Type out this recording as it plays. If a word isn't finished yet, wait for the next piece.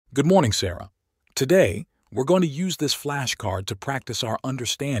Good morning, Sarah. Today, we're going to use this flashcard to practice our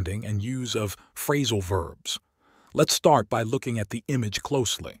understanding and use of phrasal verbs. Let's start by looking at the image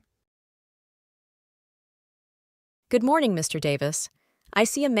closely. Good morning, Mr. Davis. I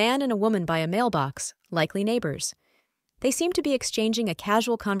see a man and a woman by a mailbox, likely neighbors. They seem to be exchanging a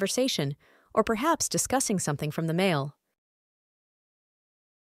casual conversation, or perhaps discussing something from the mail.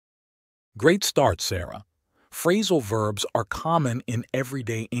 Great start, Sarah. Phrasal verbs are common in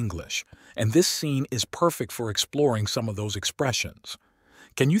everyday English, and this scene is perfect for exploring some of those expressions.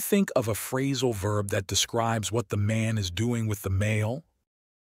 Can you think of a phrasal verb that describes what the man is doing with the mail?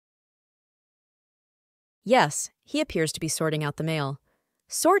 Yes, he appears to be sorting out the mail.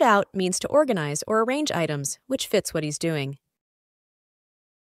 Sort out means to organize or arrange items, which fits what he's doing.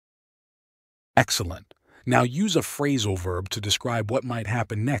 Excellent. Now use a phrasal verb to describe what might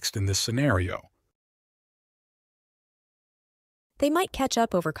happen next in this scenario. They might catch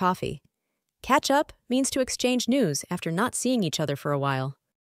up over coffee. Catch up means to exchange news after not seeing each other for a while.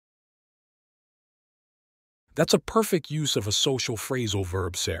 That's a perfect use of a social phrasal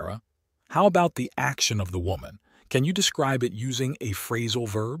verb, Sarah. How about the action of the woman? Can you describe it using a phrasal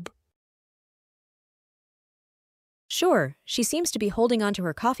verb? Sure, she seems to be holding onto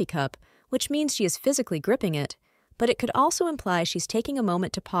her coffee cup, which means she is physically gripping it, but it could also imply she's taking a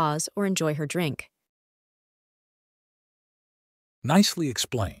moment to pause or enjoy her drink. Nicely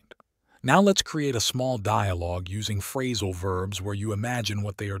explained. Now let's create a small dialogue using phrasal verbs where you imagine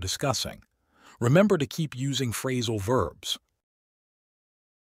what they are discussing. Remember to keep using phrasal verbs.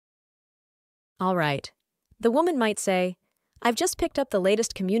 All right. The woman might say, "I've just picked up the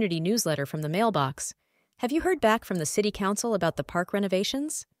latest community newsletter from the mailbox. Have you heard back from the city council about the park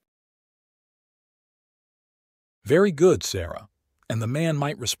renovations?" Very good, Sarah. And the man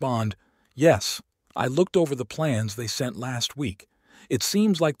might respond, "Yes, I looked over the plans they sent last week. It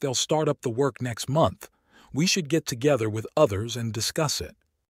seems like they'll start up the work next month. We should get together with others and discuss it."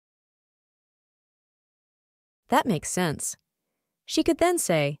 That makes sense. She could then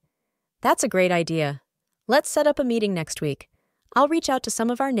say, "That's a great idea. Let's set up a meeting next week. I'll reach out to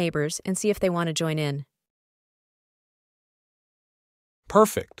some of our neighbors and see if they want to join in."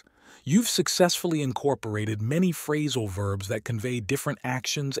 Perfect. You've successfully incorporated many phrasal verbs that convey different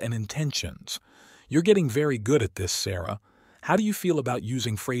actions and intentions. You're getting very good at this, Sarah. How do you feel about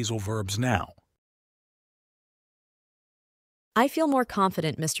using phrasal verbs now? I feel more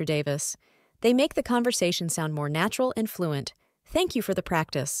confident, Mr. Davis. They make the conversation sound more natural and fluent. Thank you for the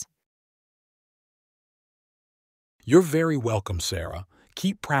practice. You're very welcome, Sarah.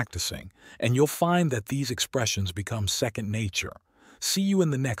 Keep practicing, and you'll find that these expressions become second nature. See you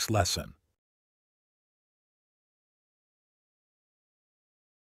in the next lesson.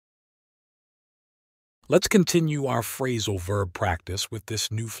 Let's continue our phrasal verb practice with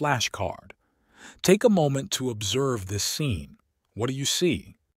this new flashcard. Take a moment to observe this scene. What do you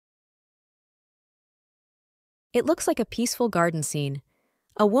see? It looks like a peaceful garden scene.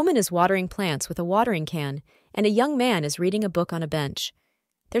 A woman is watering plants with a watering can, and a young man is reading a book on a bench.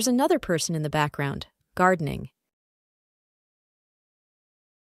 There's another person in the background, gardening.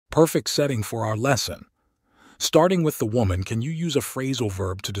 Perfect setting for our lesson. Starting with the woman, can you use a phrasal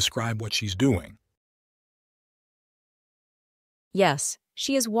verb to describe what she's doing? Yes,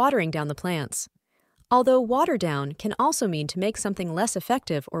 she is watering down the plants. Although water down can also mean to make something less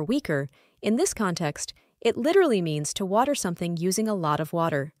effective or weaker, in this context, it literally means to water something using a lot of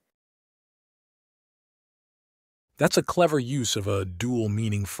water. That's a clever use of a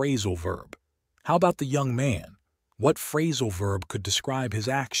dual-meaning phrasal verb. How about the young man? What phrasal verb could describe his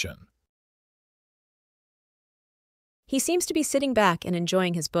action? He seems to be sitting back and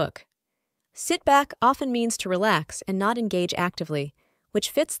enjoying his book. Sit back often means to relax and not engage actively, which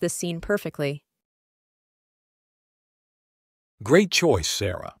fits this scene perfectly. Great choice,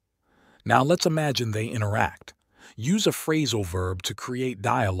 Sarah. Now let's imagine they interact. Use a phrasal verb to create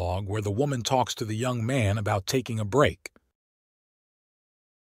dialogue where the woman talks to the young man about taking a break.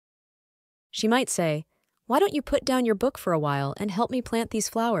 She might say, "Why don't you put down your book for a while and help me plant these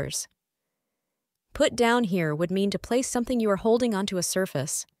flowers?" Put down here would mean to place something you are holding onto a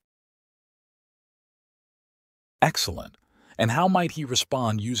surface. Excellent. And how might he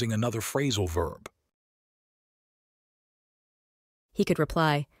respond using another phrasal verb? He could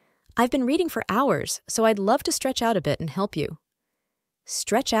reply, "I've been reading for hours, so I'd love to stretch out a bit and help you."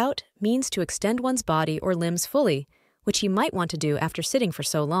 Stretch out means to extend one's body or limbs fully, which he might want to do after sitting for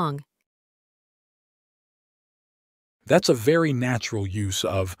so long. That's a very natural use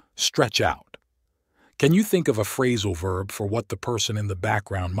of stretch out. Can you think of a phrasal verb for what the person in the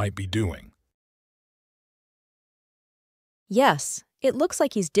background might be doing? Yes, It looks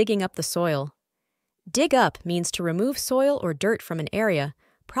like he's digging up the soil. Dig up means to remove soil or dirt from an area,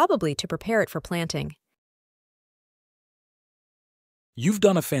 probably to prepare it for planting. You've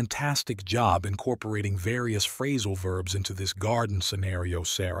done a fantastic job incorporating various phrasal verbs into this garden scenario,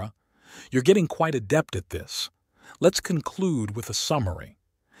 Sarah. You're getting quite adept at this. Let's conclude with a summary.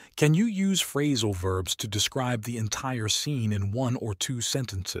 Can you use phrasal verbs to describe the entire scene in 1 or 2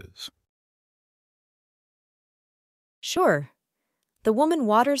 sentences? Sure. The woman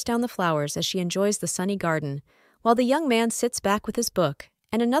waters down the flowers as she enjoys the sunny garden, while the young man sits back with his book,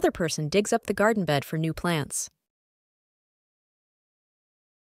 and another person digs up the garden bed for new plants.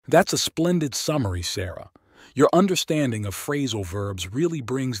 That's a splendid summary, Sarah. Your understanding of phrasal verbs really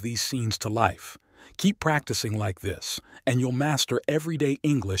brings these scenes to life. Keep practicing like this, and you'll master everyday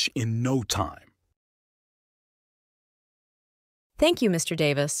English in no time. Thank you, Mr.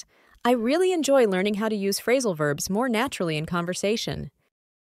 Davis. I really enjoy learning how to use phrasal verbs more naturally in conversation.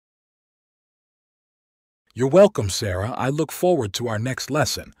 You're welcome, Sarah. I look forward to our next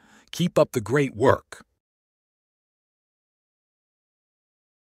lesson. Keep up the great work.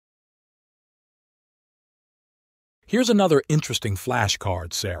 Here's another interesting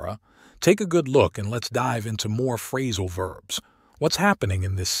flashcard, Sarah. Take a good look and let's dive into more phrasal verbs. What's happening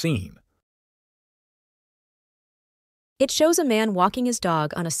in this scene? It shows a man walking his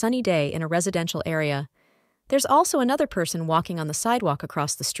dog on a sunny day in a residential area. There's also another person walking on the sidewalk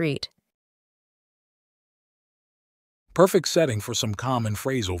across the street. Perfect setting for some common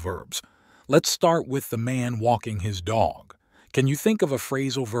phrasal verbs. Let's start with the man walking his dog. Can you think of a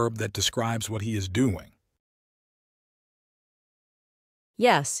phrasal verb that describes what he is doing?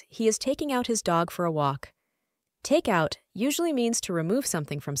 Yes, he is taking out his dog for a walk. Take out usually means to remove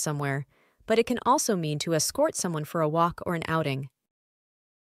something from somewhere, but it can also mean to escort someone for a walk or an outing.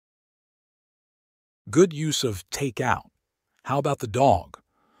 Good use of take out. How about the dog?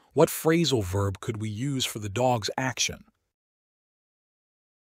 What phrasal verb could we use for the dog's action?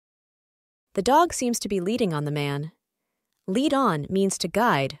 The dog seems to be leading on the man. Lead on means to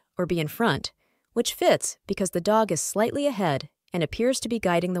guide or be in front, which fits because the dog is slightly ahead and appears to be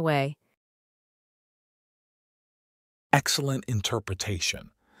guiding the way. Excellent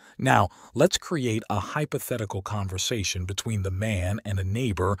interpretation. Now, let's create a hypothetical conversation between the man and a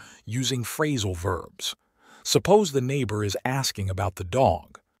neighbor using phrasal verbs. Suppose the neighbor is asking about the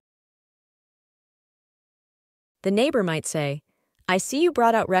dog. The neighbor might say, "I see you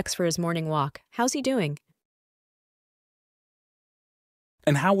brought out Rex for his morning walk. How's he doing?"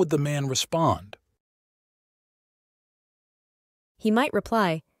 And how would the man respond? He might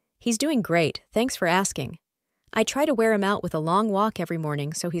reply, "He's doing great, thanks for asking. I try to wear him out with a long walk every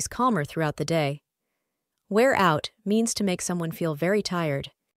morning so he's calmer throughout the day." Wear out means to make someone feel very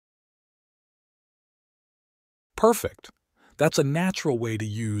tired. Perfect. That's a natural way to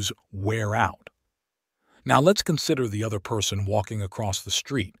use wear out. Now let's consider the other person walking across the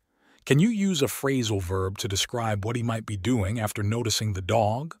street. Can you use a phrasal verb to describe what he might be doing after noticing the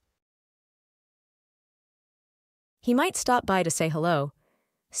dog? He might stop by to say hello.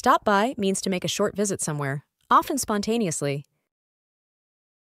 Stop by means to make a short visit somewhere, often spontaneously.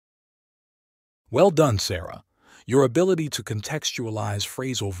 Well done, Sarah. Your ability to contextualize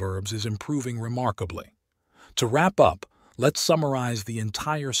phrasal verbs is improving remarkably. To wrap up, let's summarize the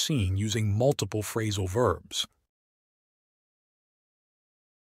entire scene using multiple phrasal verbs.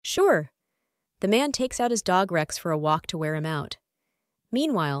 Sure. The man takes out his dog Rex for a walk to wear him out.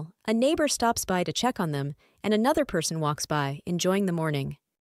 Meanwhile, a neighbor stops by to check on them, and another person walks by, enjoying the morning.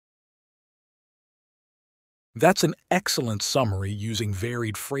 That's an excellent summary using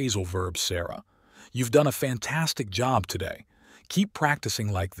varied phrasal verbs, Sarah. You've done a fantastic job today. Keep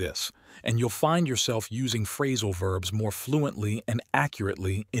practicing like this, and you'll find yourself using phrasal verbs more fluently and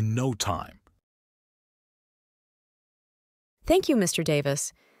accurately in no time. Thank you, Mr.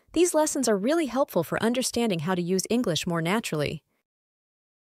 Davis. These lessons are really helpful for understanding how to use English more naturally.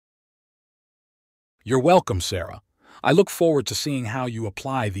 You're welcome, Sarah. I look forward to seeing how you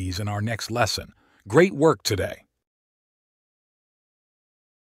apply these in our next lesson. Great work today.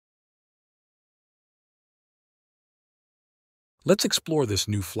 Let's explore this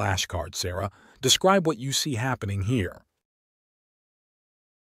new flashcard, Sarah. Describe what you see happening here.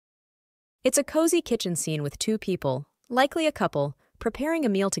 It's a cozy kitchen scene with 2 people, likely a couple, preparing a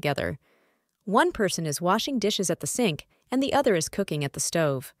meal together. One person is washing dishes at the sink, and the other is cooking at the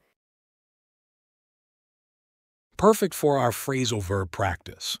stove. Perfect for our phrasal verb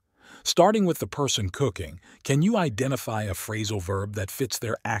practice. Starting with the person cooking, can you identify a phrasal verb that fits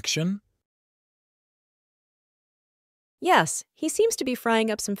their action? Yes, he seems to be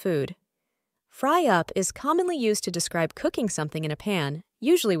frying up some food. Fry up is commonly used to describe cooking something in a pan,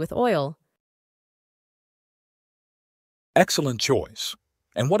 usually with oil. Excellent choice.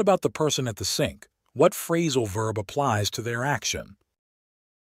 And what about the person at the sink? What phrasal verb applies to their action?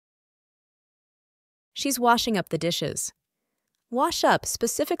 She's washing up the dishes. Wash up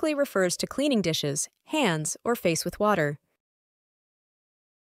specifically refers to cleaning dishes, hands, or face with water.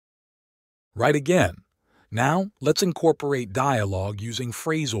 Right again. Now, let's incorporate dialogue using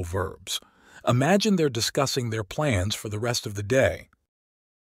phrasal verbs. Imagine they're discussing their plans for the rest of the day.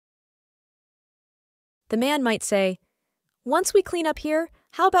 The man might say, "Once we clean up here,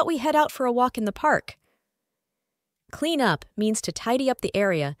 how about we head out for a walk in the park?" Clean up means to tidy up the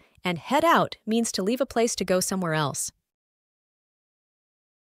area, and head out means to leave a place to go somewhere else.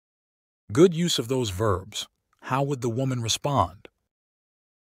 Good use of those verbs. How would the woman respond?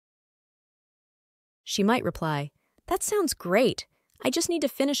 She might reply, "That sounds great. I just need to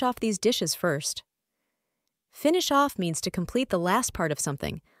finish off these dishes first." Finish off means to complete the last part of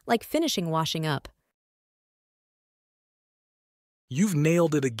something, like finishing washing up. You've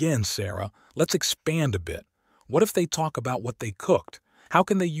nailed it again, Sarah. Let's expand a bit. What if they talk about what they cooked? How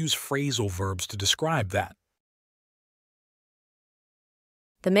can they use phrasal verbs to describe that?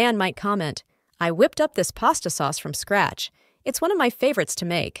 The man might comment, "I whipped up this pasta sauce from scratch. It's one of my favorites to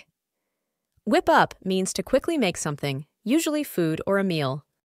make." Whip up means to quickly make something, usually food or a meal.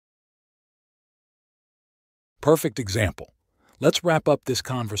 Perfect example. Let's wrap up this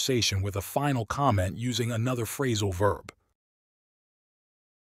conversation with a final comment using another phrasal verb.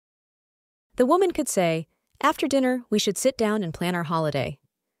 The woman could say, "After dinner, we should sit down and plan our holiday."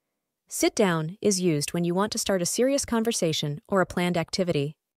 Sit down is used when you want to start a serious conversation or a planned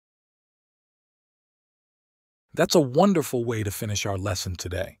activity. That's a wonderful way to finish our lesson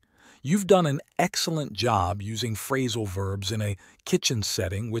today. You've done an excellent job using phrasal verbs in a kitchen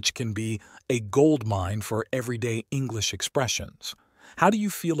setting, which can be a goldmine for everyday English expressions. How do you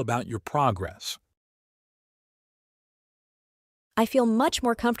feel about your progress? I feel much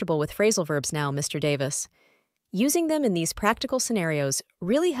more comfortable with phrasal verbs now, Mr. Davis. Using them in these practical scenarios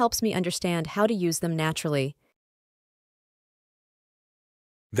really helps me understand how to use them naturally.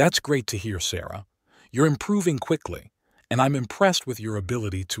 That's great to hear, Sarah. You're improving quickly, and I'm impressed with your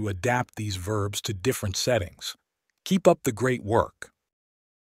ability to adapt these verbs to different settings. Keep up the great work.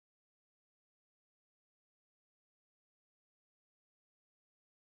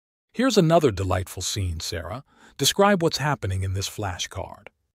 Here's another delightful scene, Sarah. Describe what's happening in this flashcard.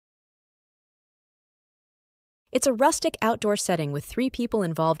 It's a rustic outdoor setting with 3 people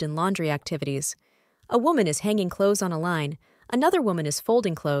involved in laundry activities. A woman is hanging clothes on a line, another woman is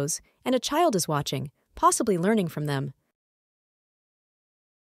folding clothes, and a child is watching, possibly learning from them.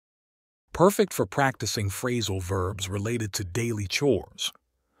 Perfect for practicing phrasal verbs related to daily chores.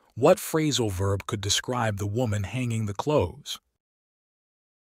 What phrasal verb could describe the woman hanging the clothes?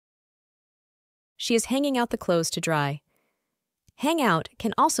 She is hanging out the clothes to dry. Hang out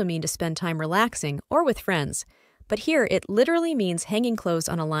can also mean to spend time relaxing or with friends, but here it literally means hanging clothes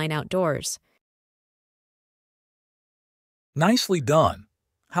on a line outdoors. Nicely done.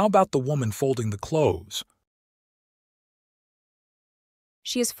 How about the woman folding the clothes?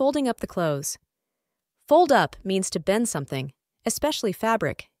 She is folding up the clothes. Fold up means to bend something, especially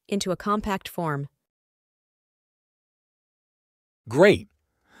fabric, into a compact form. Great.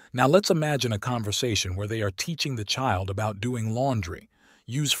 Now let's imagine a conversation where they are teaching the child about doing laundry.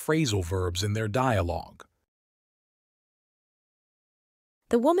 Use phrasal verbs in their dialogue.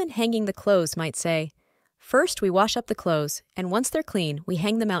 The woman hanging the clothes might say, "First we wash up the clothes, and once they're clean, we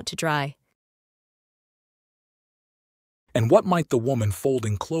hang them out to dry." And what might the woman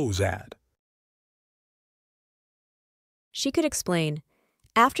folding clothes add? She could explain,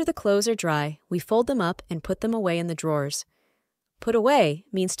 "After the clothes are dry, we fold them up and put them away in the drawers." Put away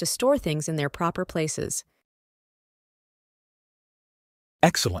means to store things in their proper places.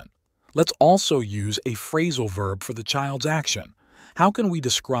 Excellent. Let's also use a phrasal verb for the child's action. How can we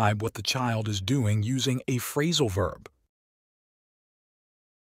describe what the child is doing using a phrasal verb?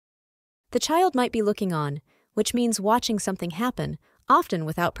 The child might be looking on, which means watching something happen, often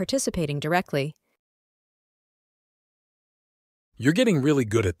without participating directly. You're getting really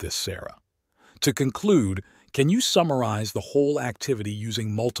good at this, Sarah. To conclude, can you summarize the whole activity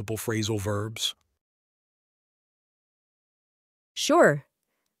using multiple phrasal verbs? Sure.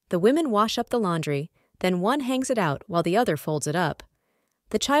 The women wash up the laundry, then one hangs it out while the other folds it up.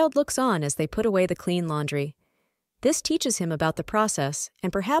 The child looks on as they put away the clean laundry. This teaches him about the process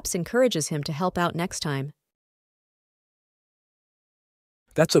and perhaps encourages him to help out next time.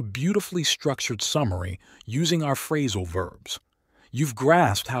 That's a beautifully structured summary using our phrasal verbs. You've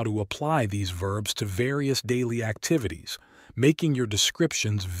grasped how to apply these verbs to various daily activities, making your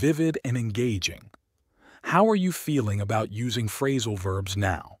descriptions vivid and engaging. How are you feeling about using phrasal verbs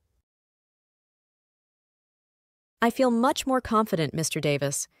now? I feel much more confident, Mr.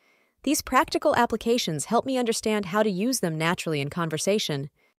 Davis. These practical applications help me understand how to use them naturally in conversation.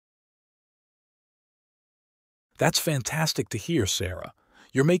 That's fantastic to hear, Sarah.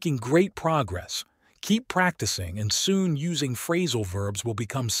 You're making great progress. Keep practicing, and soon using phrasal verbs will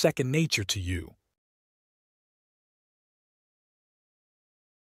become second nature to you.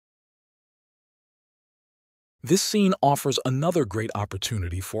 This scene offers another great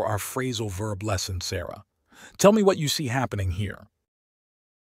opportunity for our phrasal verb lesson, Sarah. Tell me what you see happening here.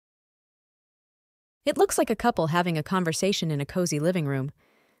 It looks like a couple having a conversation in a cozy living room.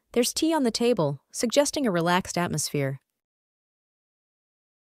 There's tea on the table, suggesting a relaxed atmosphere.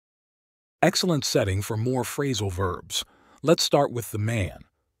 Excellent setting for more phrasal verbs. Let's start with the man.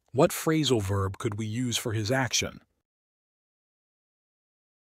 What phrasal verb could we use for his action?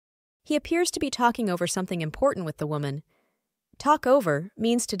 He appears to be talking over something important with the woman. Talk over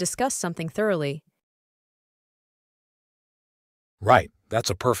means to discuss something thoroughly. Right, that's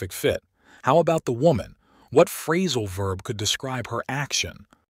a perfect fit. How about the woman? What phrasal verb could describe her action?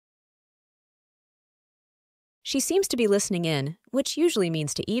 She seems to be listening in, which usually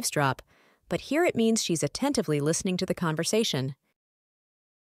means to eavesdrop, but here it means she's attentively listening to the conversation.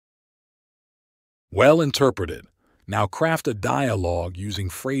 Well interpreted. Now craft a dialogue using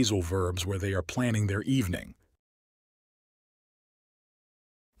phrasal verbs where they are planning their evening.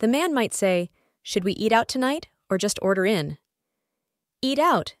 The man might say, "Should we eat out tonight or just order in?" Eat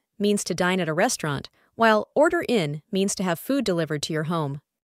out means to dine at a restaurant, while order in means to have food delivered to your home.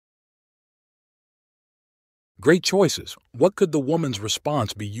 Great choices. What could the woman's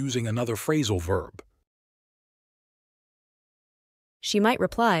response be using another phrasal verb? She might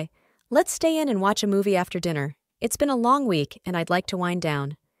reply, "Let's stay in and watch a movie after dinner. It's been a long week and I'd like to wind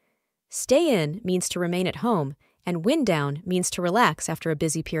down." Stay in means to remain at home, and wind down means to relax after a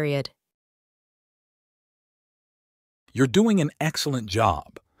busy period. You're doing an excellent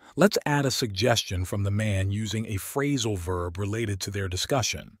job. Let's add a suggestion from the man using a phrasal verb related to their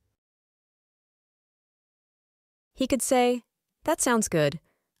discussion. He could say, "That sounds good.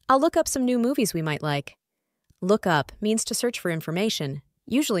 I'll look up some new movies we might like." Look up means to search for information,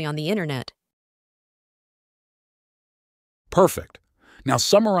 usually on the internet. Perfect. Now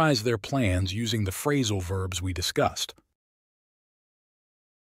summarize their plans using the phrasal verbs we discussed.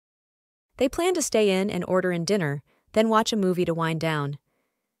 They plan to stay in and order in dinner, then watch a movie to wind down.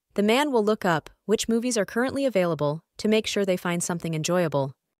 The man will look up which movies are currently available to make sure they find something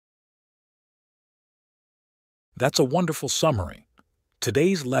enjoyable. That's a wonderful summary.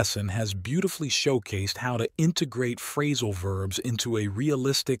 Today's lesson has beautifully showcased how to integrate phrasal verbs into a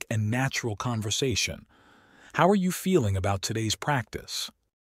realistic and natural conversation. How are you feeling about today's practice?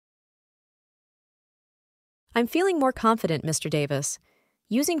 I'm feeling more confident, Mr. Davis.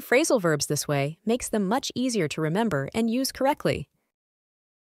 Using phrasal verbs this way makes them much easier to remember and use correctly.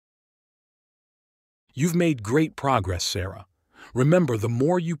 You've made great progress, Sarah. Remember, the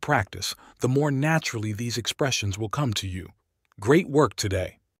more you practice, the more naturally these expressions will come to you. Great work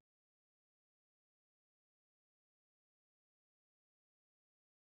today.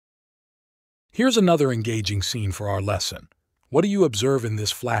 Here's another engaging scene for our lesson. What do you observe in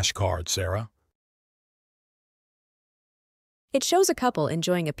this flashcard, Sarah? It shows a couple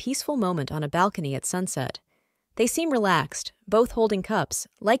enjoying a peaceful moment on a balcony at sunset. They seem relaxed, both holding cups,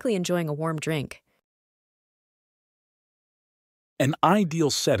 likely enjoying a warm drink. An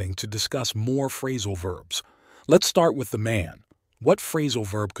ideal setting to discuss more phrasal verbs. Let's start with the man. What phrasal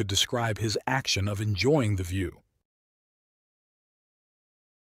verb could describe his action of enjoying the view?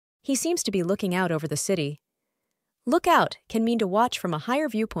 He seems to be looking out over the city. Look out can mean to watch from a higher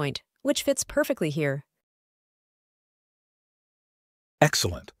viewpoint, which fits perfectly here.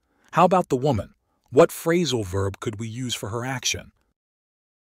 Excellent. How about the woman? What phrasal verb could we use for her action?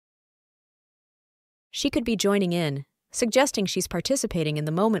 She could be joining in, suggesting she's participating in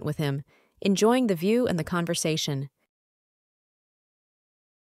the moment with him, enjoying the view and the conversation.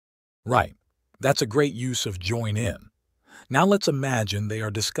 Right. That's a great use of join in. Now let's imagine they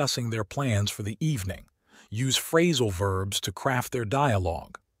are discussing their plans for the evening. Use phrasal verbs to craft their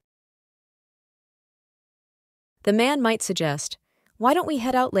dialogue. The man might suggest, "Why don't we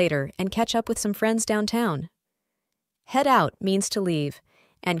head out later and catch up with some friends downtown?" Head out means to leave,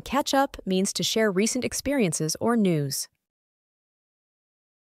 and catch up means to share recent experiences or news.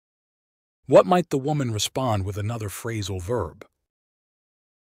 What might the woman respond with another phrasal verb?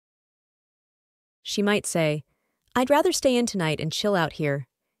 She might say, I'd rather stay in tonight and chill out here.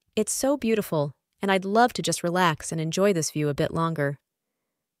 It's so beautiful, and I'd love to just relax and enjoy this view a bit longer.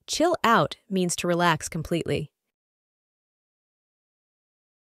 Chill out means to relax completely.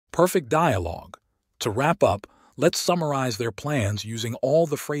 Perfect dialogue. To wrap up, let's summarize their plans using all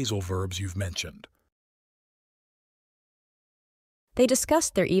the phrasal verbs you've mentioned. They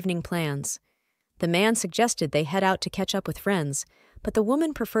discussed their evening plans. The man suggested they head out to catch up with friends, but the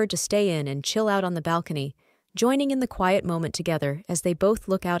woman preferred to stay in and chill out on the balcony, joining in the quiet moment together as they both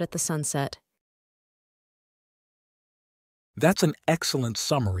look out at the sunset. That's an excellent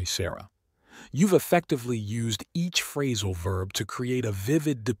summary, Sarah. You've effectively used each phrasal verb to create a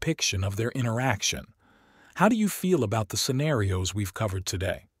vivid depiction of their interaction. How do you feel about the scenarios we've covered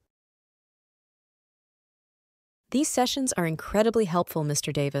today? These sessions are incredibly helpful,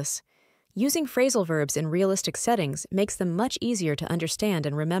 Mr. Davis. Using phrasal verbs in realistic settings makes them much easier to understand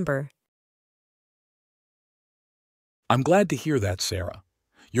and remember. I'm glad to hear that, Sarah.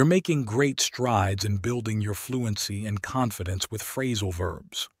 You're making great strides in building your fluency and confidence with phrasal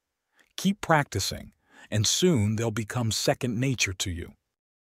verbs. Keep practicing, and soon they'll become second nature to you.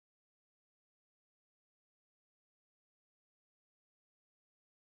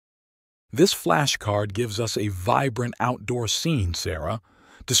 This flashcard gives us a vibrant outdoor scene, Sarah.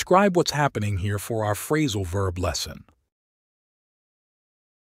 Describe what's happening here for our phrasal verb lesson.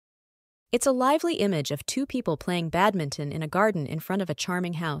 It's a lively image of two people playing badminton in a garden in front of a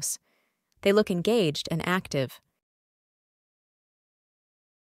charming house. They look engaged and active.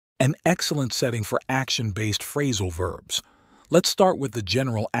 An excellent setting for action-based phrasal verbs. Let's start with the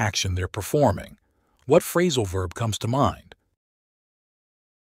general action they're performing. What phrasal verb comes to mind?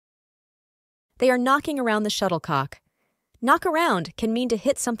 They are knocking around the shuttlecock. Knock around can mean to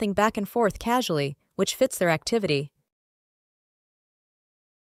hit something back and forth casually, which fits their activity.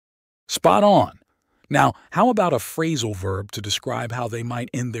 Spot on. Now, how about a phrasal verb to describe how they might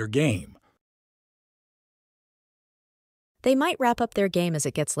end their game? They might wrap up their game as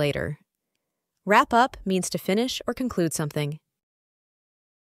it gets later. Wrap up means to finish or conclude something.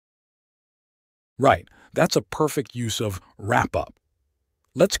 Right, that's a perfect use of wrap up.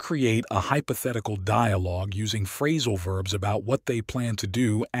 Let's create a hypothetical dialogue using phrasal verbs about what they plan to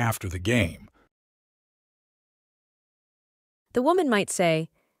do after the game. The woman might say,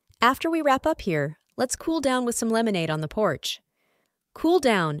 "After we wrap up here, let's cool down with some lemonade on the porch." Cool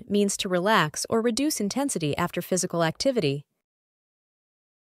down means to relax or reduce intensity after physical activity.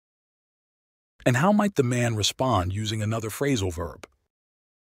 And how might the man respond using another phrasal verb?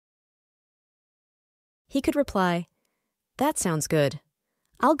 He could reply, "That sounds good.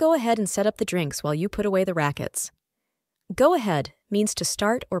 I'll go ahead and set up the drinks while you put away the rackets." Go ahead means to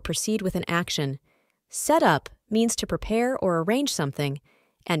start or proceed with an action. Set up means to prepare or arrange something,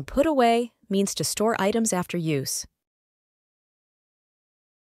 and put away means to store items after use.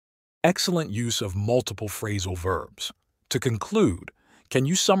 Excellent use of multiple phrasal verbs. To conclude, can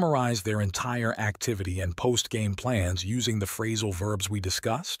you summarize their entire activity and post-game plans using the phrasal verbs we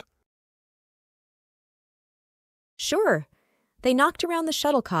discussed? Sure. They knocked around the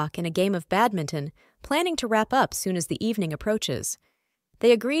shuttlecock in a game of badminton, planning to wrap up soon as the evening approaches.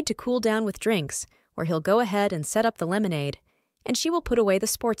 They agreed to cool down with drinks, where he'll go ahead and set up the lemonade, and she will put away the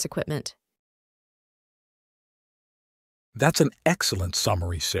sports equipment. That's an excellent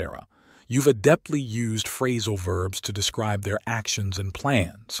summary, Sarah. You've adeptly used phrasal verbs to describe their actions and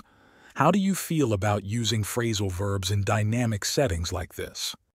plans. How do you feel about using phrasal verbs in dynamic settings like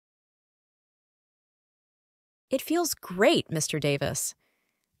this? It feels great, Mr. Davis.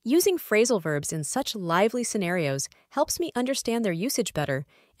 Using phrasal verbs in such lively scenarios helps me understand their usage better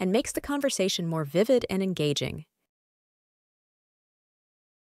and makes the conversation more vivid and engaging.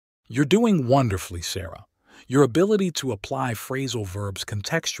 You're doing wonderfully, Sarah. Your ability to apply phrasal verbs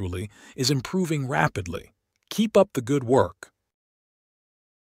contextually is improving rapidly. Keep up the good work.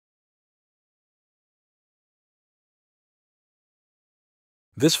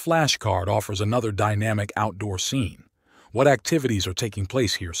 This flashcard offers another dynamic outdoor scene. What activities are taking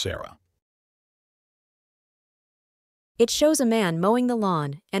place here, Sarah? It shows a man mowing the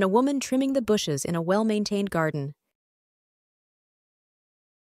lawn and a woman trimming the bushes in a well-maintained garden.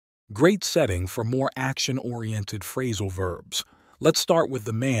 Great setting for more action-oriented phrasal verbs. Let's start with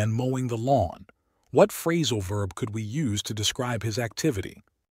the man mowing the lawn. What phrasal verb could we use to describe his activity?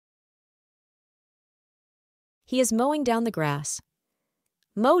 He is mowing down the grass.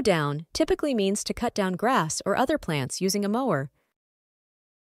 Mow down typically means to cut down grass or other plants using a mower.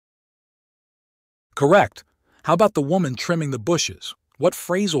 Correct. How about the woman trimming the bushes? What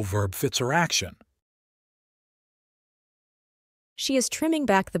phrasal verb fits her action? She is trimming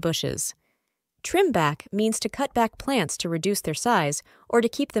back the bushes. Trim back means to cut back plants to reduce their size or to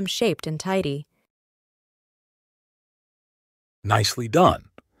keep them shaped and tidy. Nicely done.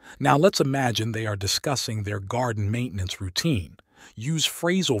 Now let's imagine they are discussing their garden maintenance routine. Use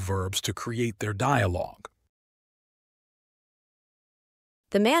phrasal verbs to create their dialogue.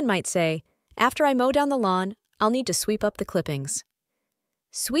 The man might say, "After I mow down the lawn, I'll need to sweep up the clippings."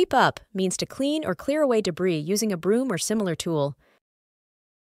 Sweep up means to clean or clear away debris using a broom or similar tool.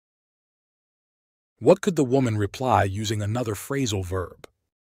 What could the woman reply using another phrasal verb?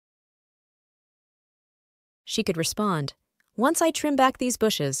 She could respond, "Once I trim back these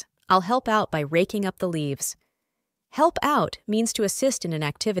bushes, I'll help out by raking up the leaves." Help out means to assist in an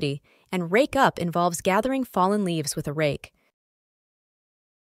activity, and rake up involves gathering fallen leaves with a rake.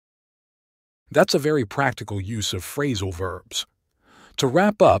 That's a very practical use of phrasal verbs. To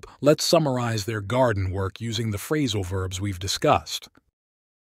wrap up, let's summarize their garden work using the phrasal verbs we've discussed.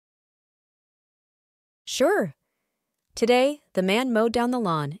 Sure. Today, the man mowed down the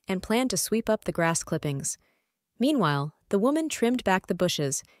lawn and planned to sweep up the grass clippings. Meanwhile, the woman trimmed back the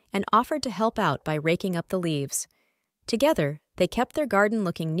bushes and offered to help out by raking up the leaves. Together, they kept their garden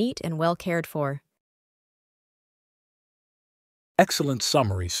looking neat and well cared for. Excellent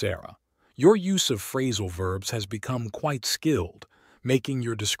summary, Sarah. Your use of phrasal verbs has become quite skilled, making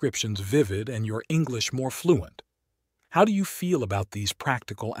your descriptions vivid and your English more fluent. How do you feel about these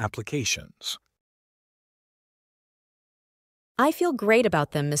practical applications? I feel great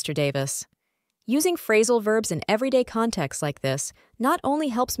about them, Mr. Davis. Using phrasal verbs in everyday contexts like this not only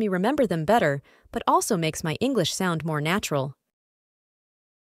helps me remember them better, but also makes my English sound more natural.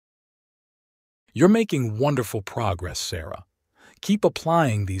 You're making wonderful progress, Sarah. Keep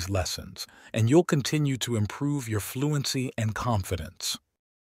applying these lessons, and you'll continue to improve your fluency and confidence.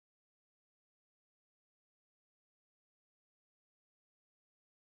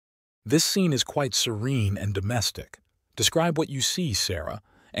 This scene is quite serene and domestic. Describe what you see, Sarah,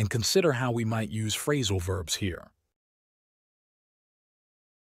 and consider how we might use phrasal verbs here.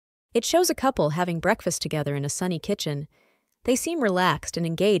 It shows a couple having breakfast together in a sunny kitchen. They seem relaxed and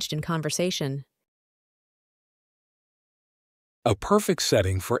engaged in conversation. A perfect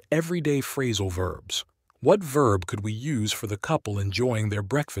setting for everyday phrasal verbs. What verb could we use for the couple enjoying their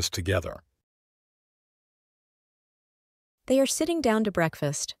breakfast together? They are sitting down to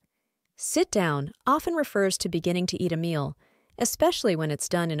breakfast. Sit down often refers to beginning to eat a meal, especially when it's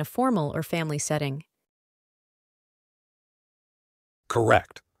done in a formal or family setting.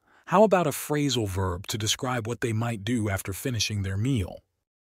 Correct. How about a phrasal verb to describe what they might do after finishing their meal?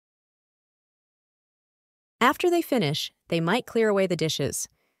 After they finish, they might clear away the dishes.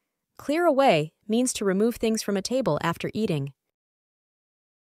 Clear away means to remove things from a table after eating.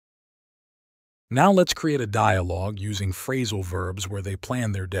 Now let's create a dialogue using phrasal verbs where they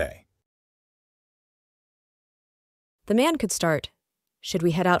plan their day. The man could start, "Should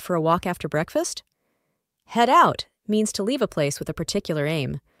we head out for a walk after breakfast?" Head out means to leave a place with a particular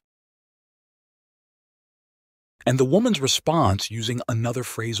aim. And the woman's response using another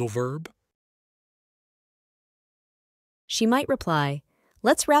phrasal verb? She might reply,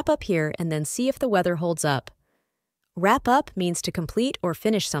 "Let's wrap up here and then see if the weather holds up." Wrap up means to complete or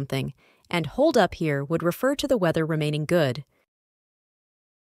finish something, and hold up here would refer to the weather remaining good.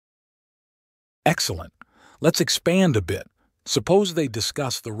 Excellent. Let's expand a bit. Suppose they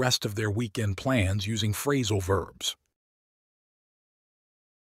discuss the rest of their weekend plans using phrasal verbs.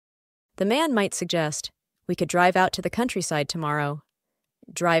 The man might suggest, "We could drive out to the countryside tomorrow."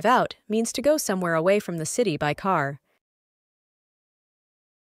 Drive out means to go somewhere away from the city by car.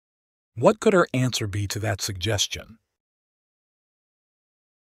 What could her answer be to that suggestion?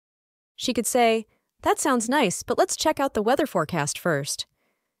 She could say, "That sounds nice, but let's check out the weather forecast first."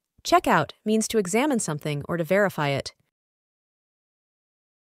 Check out means to examine something or to verify it.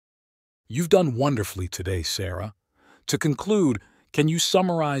 You've done wonderfully today, Sarah. To conclude, can you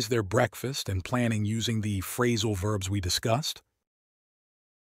summarize their breakfast and planning using the phrasal verbs we discussed?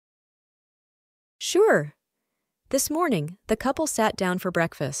 Sure. This morning, the couple sat down for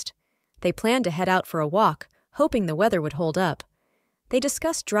breakfast. They planned to head out for a walk, hoping the weather would hold up. They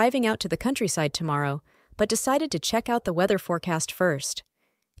discussed driving out to the countryside tomorrow, but decided to check out the weather forecast first.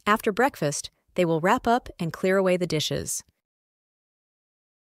 After breakfast, they will wrap up and clear away the dishes.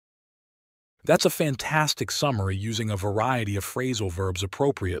 That's a fantastic summary using a variety of phrasal verbs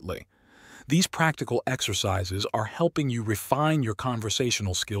appropriately. These practical exercises are helping you refine your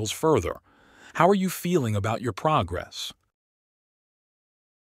conversational skills further. How are you feeling about your progress?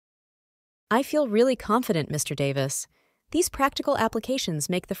 I feel really confident, Mr. Davis. These practical applications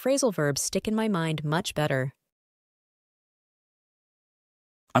make the phrasal verbs stick in my mind much better.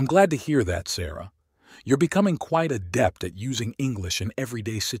 I'm glad to hear that, Sarah. You're becoming quite adept at using English in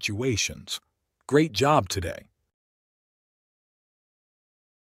everyday situations. Great job today.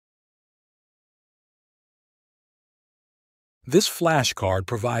 This flashcard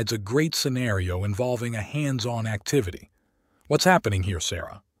provides a great scenario involving a hands-on activity. What's happening here,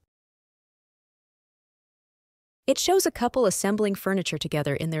 Sarah? It shows a couple assembling furniture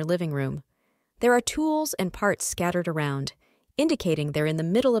together in their living room. There are tools and parts scattered around, indicating they're in the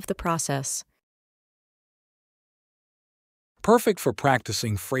middle of the process. Perfect for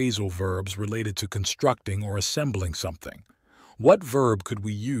practicing phrasal verbs related to constructing or assembling something. What verb could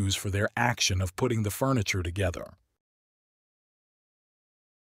we use for their action of putting the furniture together?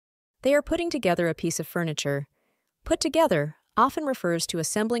 They are putting together a piece of furniture. Put together often refers to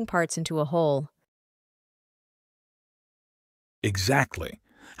assembling parts into a whole. Exactly.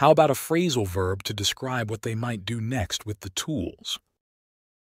 How about a phrasal verb to describe what they might do next with the tools?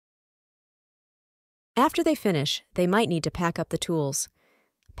 After they finish, they might need to pack up the tools.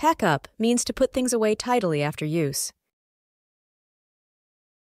 Pack up means to put things away tidily after use.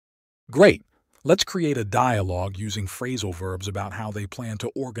 Great. Let's create a dialogue using phrasal verbs about how they plan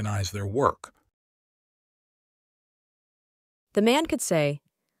to organize their work. The man could say,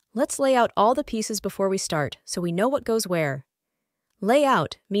 "Let's lay out all the pieces before we start so we know what goes where." Lay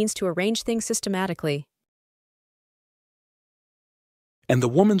out means to arrange things systematically. And the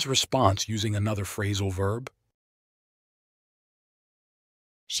woman's response using another phrasal verb?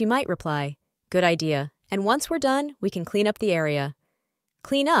 She might reply, "Good idea, and once we're done, we can clean up the area."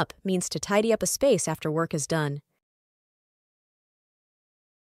 Clean up means to tidy up a space after work is done.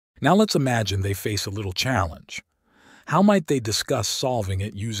 Now let's imagine they face a little challenge. How might they discuss solving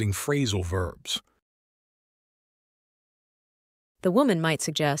it using phrasal verbs? The woman might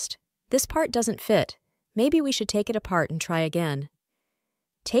suggest, "This part doesn't fit. Maybe we should take it apart and try again."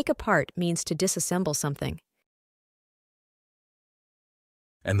 Take apart means to disassemble something.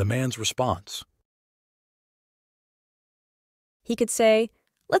 And the man's response? He could say,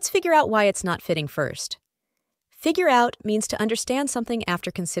 "Let's figure out why it's not fitting first." Figure out means to understand something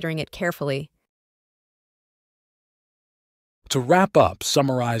after considering it carefully. To wrap up,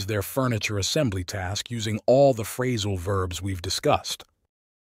 summarize their furniture assembly task using all the phrasal verbs we've discussed.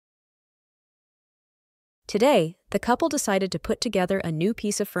 Today, the couple decided to put together a new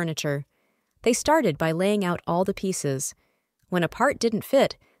piece of furniture. They started by laying out all the pieces. When a part didn't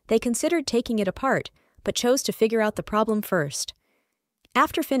fit, they considered taking it apart, but chose to figure out the problem first.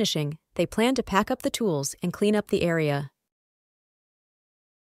 After finishing, they planned to pack up the tools and clean up the area.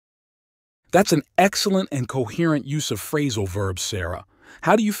 That's an excellent and coherent use of phrasal verbs, Sarah.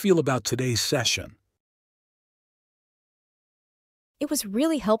 How do you feel about today's session? It was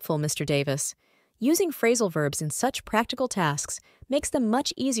really helpful, Mr. Davis. Using phrasal verbs in such practical tasks makes them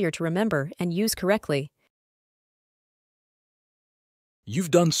much easier to remember and use correctly.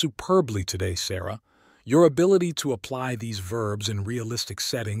 You've done superbly today, Sarah. Your ability to apply these verbs in realistic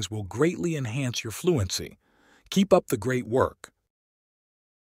settings will greatly enhance your fluency. Keep up the great work.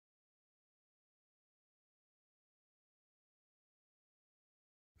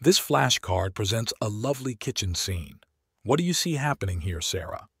 This flashcard presents a lovely kitchen scene. What do you see happening here,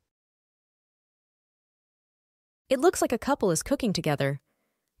 Sarah? It looks like a couple is cooking together.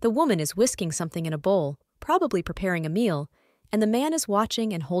 The woman is whisking something in a bowl, probably preparing a meal, and the man is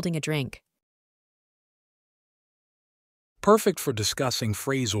watching and holding a drink. Perfect for discussing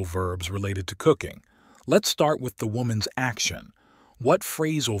phrasal verbs related to cooking. Let's start with the woman's action. What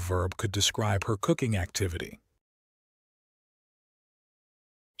phrasal verb could describe her cooking activity?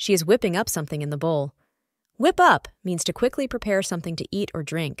 She is whipping up something in the bowl. Whip up means to quickly prepare something to eat or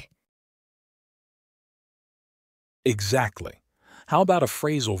drink. Exactly. How about a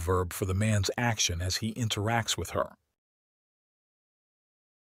phrasal verb for the man's action as he interacts with her?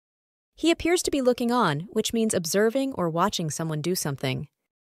 He appears to be looking on, which means observing or watching someone do something.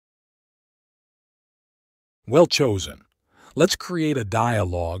 Well chosen. Let's create a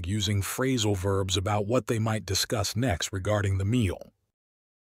dialogue using phrasal verbs about what they might discuss next regarding the meal.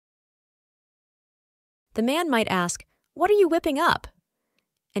 The man might ask, "What are you whipping up?"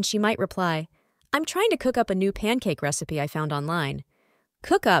 And she might reply, "I'm trying to cook up a new pancake recipe I found online."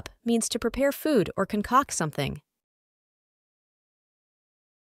 Cook up means to prepare food or concoct something.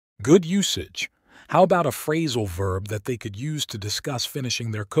 Good usage. How about a phrasal verb that they could use to discuss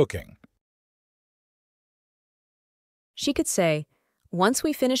finishing their cooking? She could say, "Once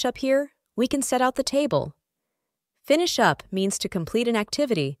we finish up here, we can set out the table." Finish up means to complete an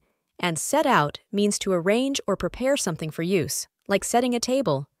activity, and set out means to arrange or prepare something for use, like setting a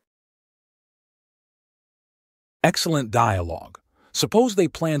table. Excellent dialogue. Suppose they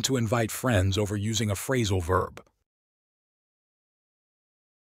plan to invite friends over using a phrasal verb.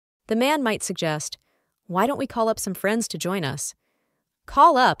 The man might suggest, "Why don't we call up some friends to join us?"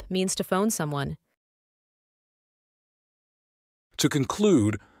 Call up means to phone someone. To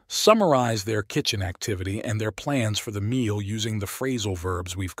conclude, summarize their kitchen activity and their plans for the meal using the phrasal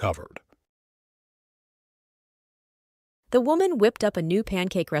verbs we've covered. The woman whipped up a new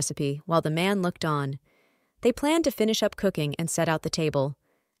pancake recipe while the man looked on. They planned to finish up cooking and set out the table.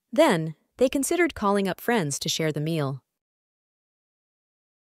 Then, they considered calling up friends to share the meal.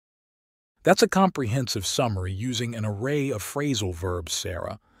 That's a comprehensive summary using an array of phrasal verbs,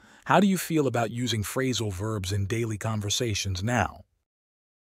 Sarah. How do you feel about using phrasal verbs in daily conversations now?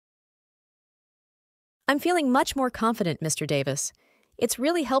 I'm feeling much more confident, Mr. Davis. It's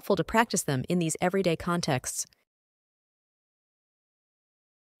really helpful to practice them in these everyday contexts.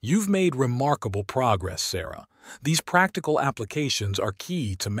 You've made remarkable progress, Sarah. These practical applications are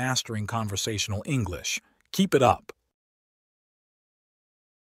key to mastering conversational English. Keep it up.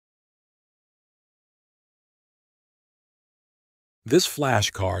 This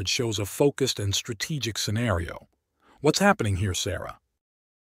flashcard shows a focused and strategic scenario. What's happening here, Sarah?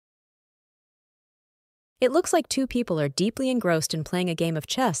 It looks like two people are deeply engrossed in playing a game of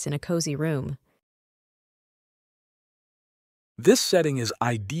chess in a cozy room. This setting is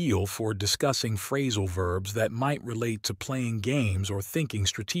ideal for discussing phrasal verbs that might relate to playing games or thinking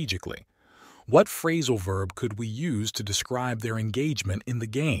strategically. What phrasal verb could we use to describe their engagement in the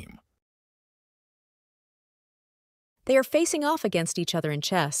game? They are facing off against each other in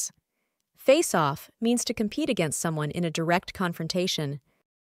chess. Face off means to compete against someone in a direct confrontation.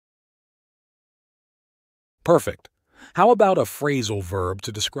 Perfect. How about a phrasal verb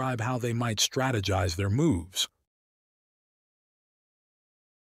to describe how they might strategize their moves?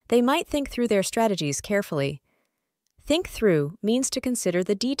 They might think through their strategies carefully. Think through means to consider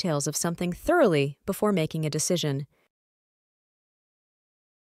the details of something thoroughly before making a decision.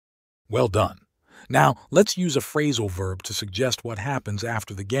 Well done. Now, let's use a phrasal verb to suggest what happens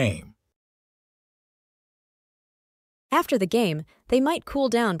after the game. After the game, they might cool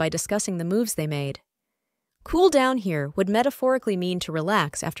down by discussing the moves they made. Cool down here would metaphorically mean to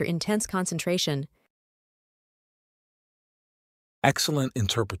relax after intense concentration. Excellent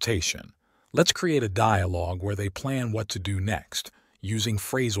interpretation. Let's create a dialogue where they plan what to do next, using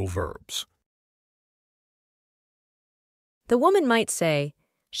phrasal verbs. The woman might say,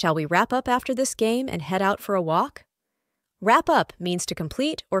 "Shall we wrap up after this game and head out for a walk?" Wrap up means to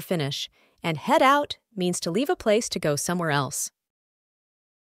complete or finish, and head out means to leave a place to go somewhere else.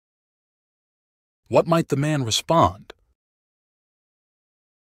 What might the man respond?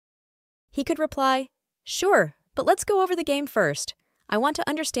 He could reply, "Sure, but let's go over the game first. I want to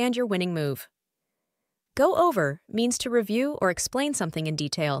understand your winning move." Go over means to review or explain something in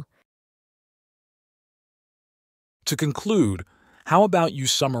detail. To conclude, how about you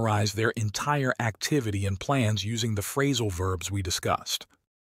summarize their entire activity and plans using the phrasal verbs we discussed?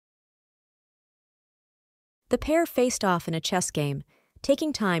 The pair faced off in a chess game,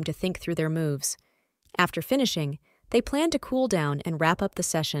 taking time to think through their moves. After finishing, they planned to cool down and wrap up the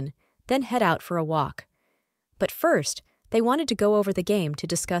session, then head out for a walk. But first, they wanted to go over the game to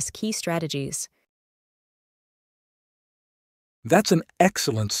discuss key strategies. That's an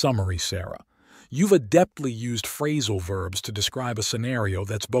excellent summary, Sarah. You've adeptly used phrasal verbs to describe a scenario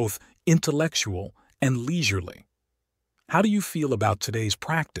that's both intellectual and leisurely. How do you feel about today's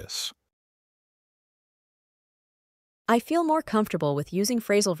practice? I feel more comfortable with using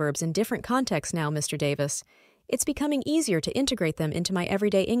phrasal verbs in different contexts now, Mr. Davis. It's becoming easier to integrate them into my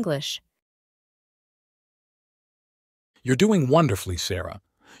everyday English. You're doing wonderfully, Sarah.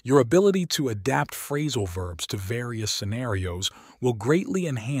 Your ability to adapt phrasal verbs to various scenarios will greatly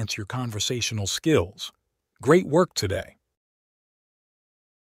enhance your conversational skills. Great work today.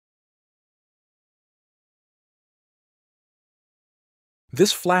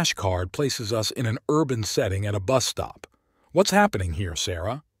 This flashcard places us in an urban setting at a bus stop. What's happening here,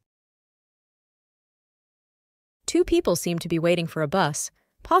 Sarah? Two people seem to be waiting for a bus,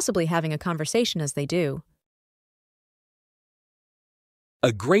 possibly having a conversation as they do.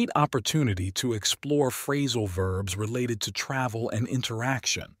 A great opportunity to explore phrasal verbs related to travel and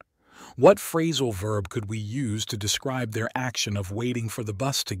interaction. What phrasal verb could we use to describe their action of waiting for the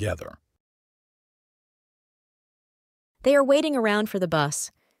bus together? They are waiting around for the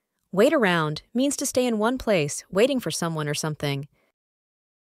bus. Wait around means to stay in one place, waiting for someone or something.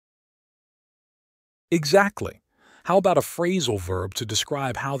 Exactly. How about a phrasal verb to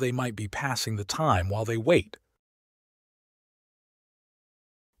describe how they might be passing the time while they wait?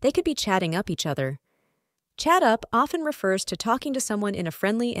 They could be chatting up each other. Chat up often refers to talking to someone in a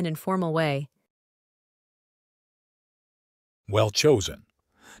friendly and informal way. Well chosen.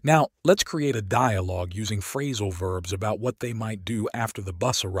 Now, let's create a dialogue using phrasal verbs about what they might do after the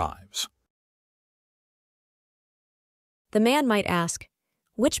bus arrives. The man might ask,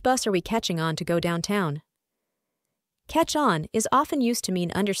 "Which bus are we catching on to go downtown?" Catch on is often used to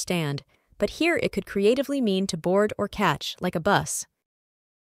mean understand, but here it could creatively mean to board or catch, like a bus.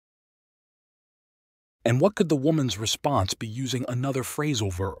 And what could the woman's response be using another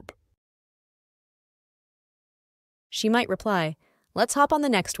phrasal verb? She might reply, "Let's hop on the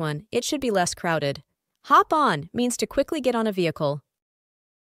next one, it should be less crowded." Hop on means to quickly get on a vehicle.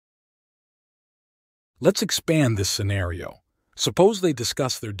 Let's expand this scenario. Suppose they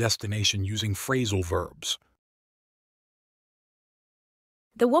discuss their destination using phrasal verbs.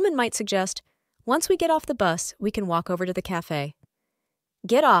 The woman might suggest, "Once we get off the bus, we can walk over to the cafe."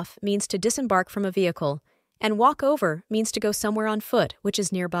 Get off means to disembark from a vehicle, and walk over means to go somewhere on foot, which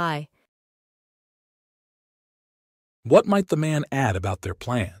is nearby. What might the man add about their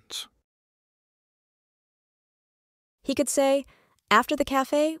plans? He could say, "After the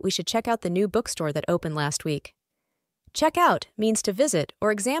cafe, we should check out the new bookstore that opened last week." Check out means to visit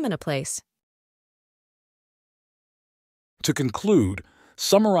or examine a place. To conclude,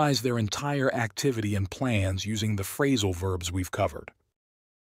 summarize their entire activity and plans using the phrasal verbs we've covered.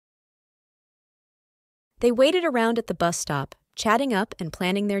 They waited around at the bus stop, chatting up and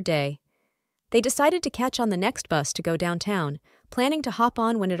planning their day. They decided to catch on the next bus to go downtown, planning to hop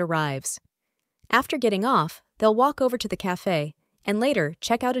on when it arrives. After getting off, they'll walk over to the cafe and later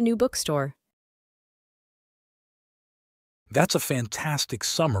check out a new bookstore. That's a fantastic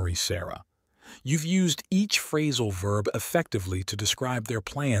summary, Sarah. You've used each phrasal verb effectively to describe their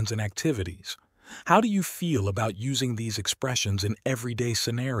plans and activities. How do you feel about using these expressions in everyday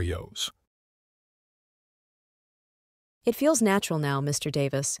scenarios? It feels natural now, Mr.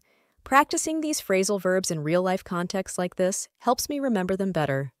 Davis. Practicing these phrasal verbs in real-life contexts like this helps me remember them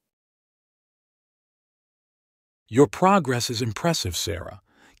better. Your progress is impressive, Sarah.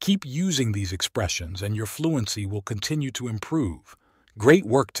 Keep using these expressions and your fluency will continue to improve. Great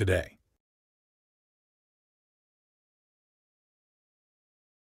work today.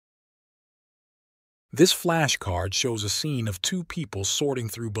 This flashcard shows a scene of two people sorting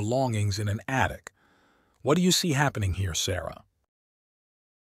through belongings in an attic. What do you see happening here, Sarah?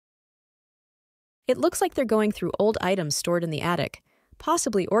 It looks like they're going through old items stored in the attic,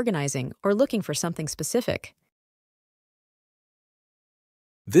 possibly organizing or looking for something specific.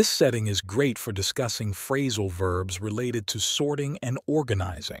 This setting is great for discussing phrasal verbs related to sorting and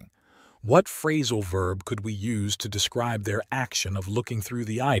organizing. What phrasal verb could we use to describe their action of looking through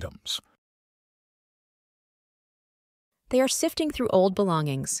the items? They are sifting through old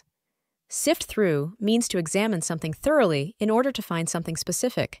belongings. Sift through means to examine something thoroughly in order to find something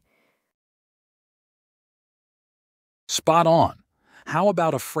specific. Spot on. How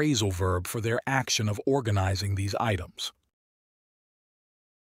about a phrasal verb for their action of organizing these items?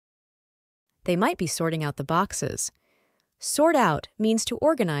 They might be sorting out the boxes. Sort out means to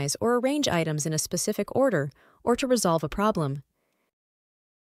organize or arrange items in a specific order or to resolve a problem.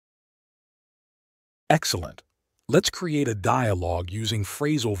 Excellent. Let's create a dialogue using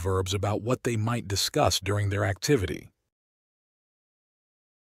phrasal verbs about what they might discuss during their activity.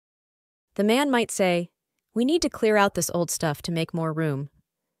 The man might say, "We need to clear out this old stuff to make more room."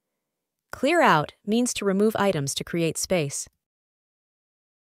 Clear out means to remove items to create space.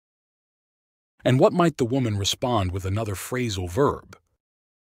 And what might the woman respond with another phrasal verb?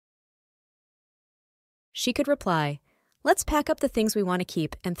 She could reply, "Let's pack up the things we want to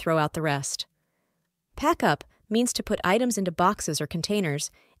keep and throw out the rest." Pack up means to put items into boxes or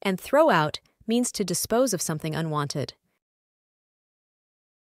containers, and throw out means to dispose of something unwanted.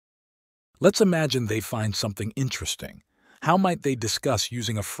 Let's imagine they find something interesting. How might they discuss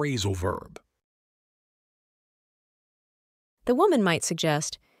using a phrasal verb? The woman might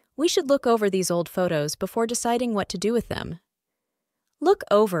suggest, "We should look over these old photos before deciding what to do with them." Look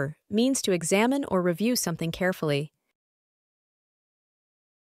over means to examine or review something carefully.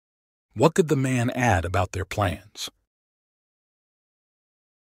 What could the man add about their plans?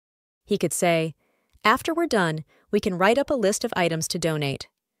 He could say, "After we're done, we can write up a list of items to donate."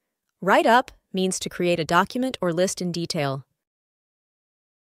 Write up means to create a document or list in detail.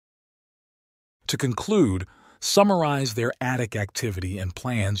 To conclude, summarize their attic activity and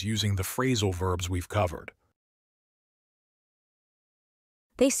plans using the phrasal verbs we've covered.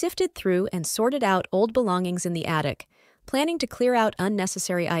 They sifted through and sorted out old belongings in the attic, planning to clear out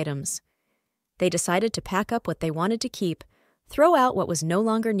unnecessary items. They decided to pack up what they wanted to keep, throw out what was no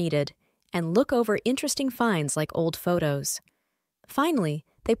longer needed, and look over interesting finds like old photos. Finally,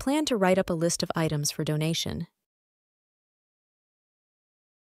 they plan to write up a list of items for donation.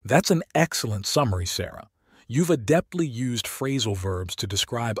 That's an excellent summary, Sarah. You've adeptly used phrasal verbs to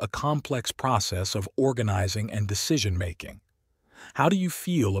describe a complex process of organizing and decision-making. How do you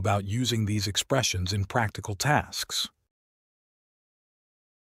feel about using these expressions in practical tasks?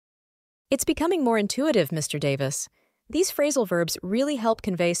 It's becoming more intuitive, Mr. Davis. These phrasal verbs really help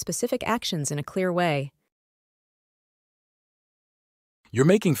convey specific actions in a clear way. You're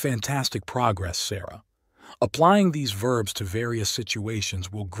making fantastic progress, Sarah. Applying these verbs to various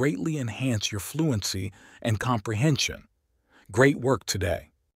situations will greatly enhance your fluency and comprehension. Great work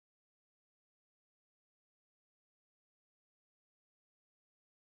today.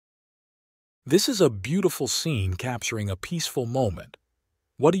 This is a beautiful scene capturing a peaceful moment.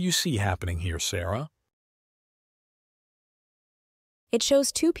 What do you see happening here, Sarah? It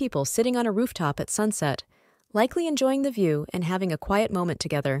shows two people sitting on a rooftop at sunset, likely enjoying the view and having a quiet moment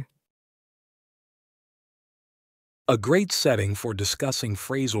together. A great setting for discussing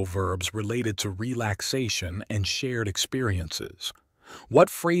phrasal verbs related to relaxation and shared experiences. What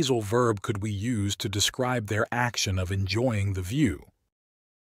phrasal verb could we use to describe their action of enjoying the view?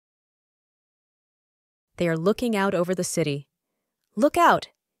 They are looking out over the city. Look out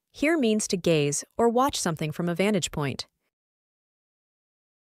here means to gaze or watch something from a vantage point.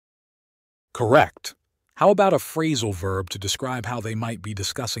 Correct. How about a phrasal verb to describe how they might be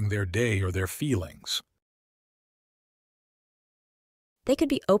discussing their day or their feelings? They could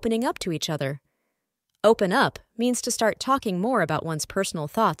be opening up to each other. Open up means to start talking more about one's personal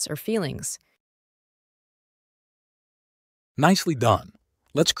thoughts or feelings. Nicely done.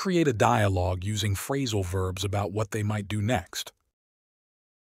 Let's create a dialogue using phrasal verbs about what they might do next.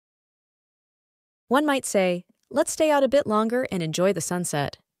 One might say, let's stay out a bit longer and enjoy the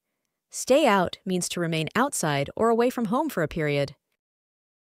sunset. Stay out means to remain outside or away from home for a period.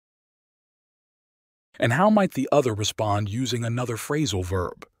 And how might the other respond using another phrasal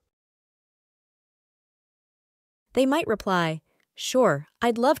verb? They might reply, sure,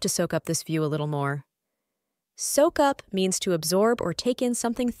 I'd love to soak up this view a little more. Soak up means to absorb or take in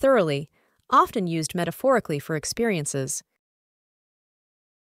something thoroughly, often used metaphorically for experiences.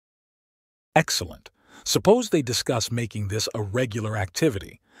 Excellent. Suppose they discuss making this a regular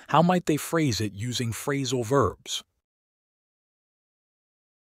activity. How might they phrase it using phrasal verbs?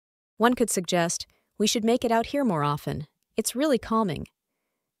 One could suggest, we should make it out here more often. It's really calming.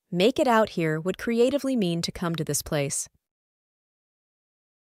 Make it out here would creatively mean to come to this place.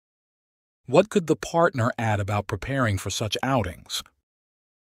 What could the partner add about preparing for such outings?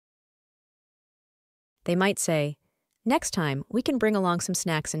 They might say, next time we can bring along some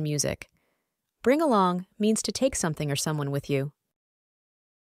snacks and music. Bring along means to take something or someone with you.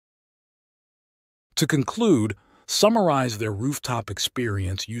 To conclude, summarize their rooftop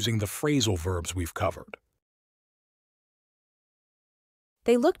experience using the phrasal verbs we've covered.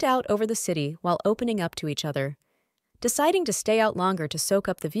 They looked out over the city while opening up to each other. Deciding to stay out longer to soak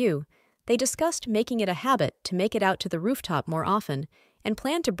up the view, they discussed making it a habit to make it out to the rooftop more often and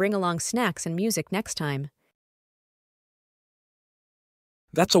planned to bring along snacks and music next time.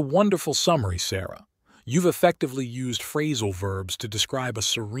 That's a wonderful summary, Sarah. You've effectively used phrasal verbs to describe a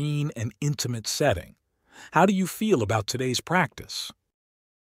serene and intimate setting. How do you feel about today's practice?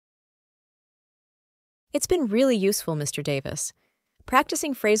 It's been really useful, Mr. Davis.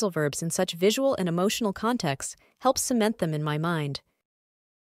 Practicing phrasal verbs in such visual and emotional contexts helps cement them in my mind.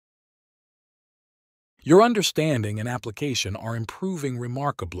 Your understanding and application are improving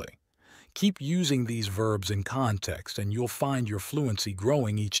remarkably. Keep using these verbs in context and you'll find your fluency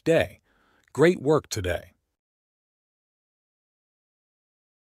growing each day. Great work today.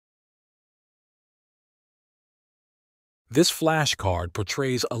 This flashcard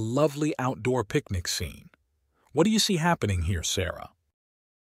portrays a lovely outdoor picnic scene. What do you see happening here, Sarah?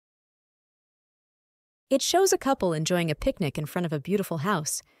 It shows a couple enjoying a picnic in front of a beautiful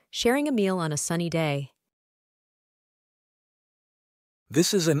house, sharing a meal on a sunny day.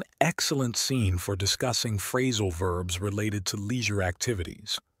 This is an excellent scene for discussing phrasal verbs related to leisure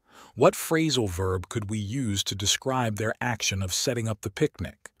activities. What phrasal verb could we use to describe their action of setting up the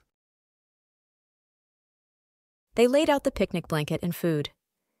picnic? They laid out the picnic blanket and food.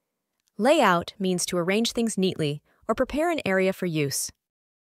 Lay out means to arrange things neatly or prepare an area for use.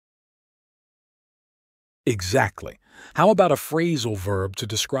 Exactly. How about a phrasal verb to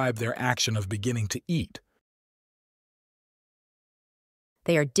describe their action of beginning to eat?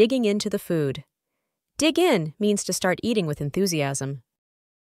 They are digging into the food. Dig in means to start eating with enthusiasm.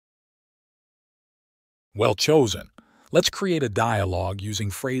 Well chosen. Let's create a dialogue using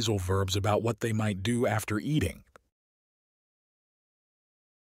phrasal verbs about what they might do after eating.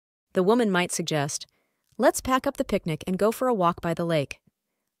 The woman might suggest, "Let's pack up the picnic and go for a walk by the lake."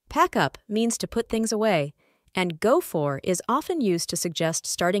 Pack up means to put things away, and go for is often used to suggest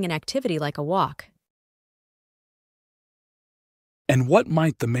starting an activity like a walk. And what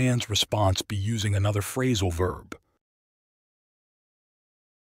might the man's response be using another phrasal verb?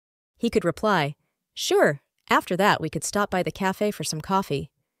 He could reply, "Sure, after that we could stop by the cafe for some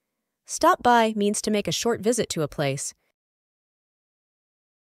coffee." Stop by means to make a short visit to a place.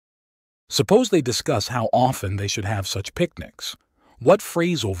 Suppose they discuss how often they should have such picnics. What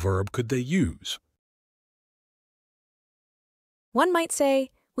phrasal verb could they use? One might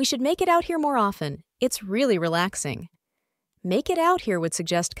say, "We should make it out here more often. It's really relaxing." Make it out here would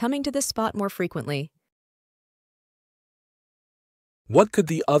suggest coming to this spot more frequently. What could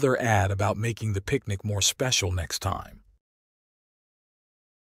the other add about making the picnic more special next time?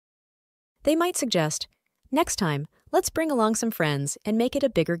 They might suggest, "Next time, let's bring along some friends and make it a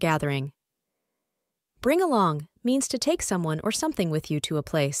bigger gathering." Bring along means to take someone or something with you to a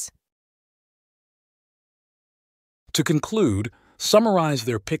place. To conclude, summarize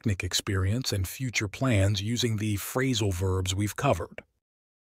their picnic experience and future plans using the phrasal verbs we've covered.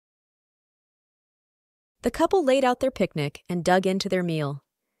 The couple laid out their picnic and dug into their meal.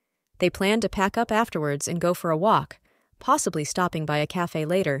 They planned to pack up afterwards and go for a walk, possibly stopping by a cafe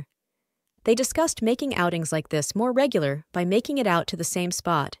later. They discussed making outings like this more regular by making it out to the same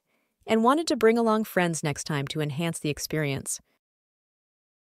spot, and wanted to bring along friends next time to enhance the experience.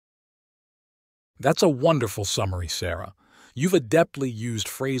 That's a wonderful summary, Sarah. You've adeptly used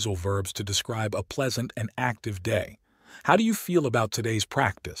phrasal verbs to describe a pleasant and active day. How do you feel about today's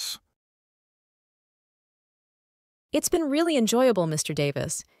practice? It's been really enjoyable, Mr.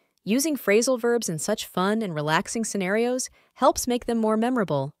 Davis. Using phrasal verbs in such fun and relaxing scenarios helps make them more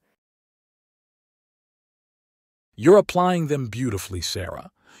memorable. You're applying them beautifully,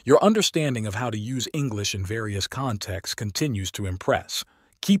 Sarah. Your understanding of how to use English in various contexts continues to impress.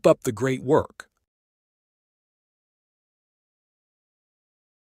 Keep up the great work.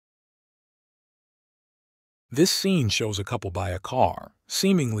 This scene shows a couple by a car,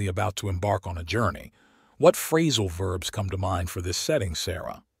 seemingly about to embark on a journey. What phrasal verbs come to mind for this setting,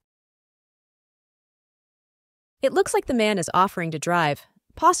 Sarah? It looks like the man is offering to drive,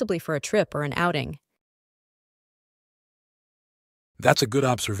 possibly for a trip or an outing. That's a good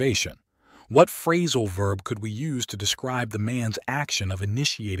observation. What phrasal verb could we use to describe the man's action of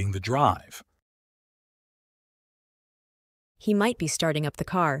initiating the drive? He might be starting up the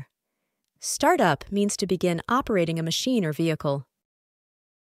car. Start up means to begin operating a machine or vehicle.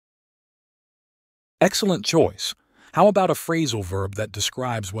 Excellent choice. How about a phrasal verb that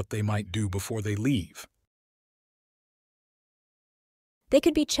describes what they might do before they leave? They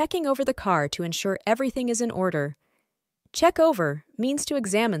could be checking over the car to ensure everything is in order. Check over means to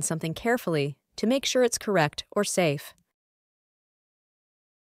examine something carefully to make sure it's correct or safe.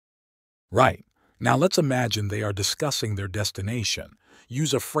 Right. Now let's imagine they are discussing their destination.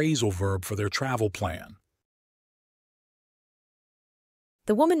 Use a phrasal verb for their travel plan.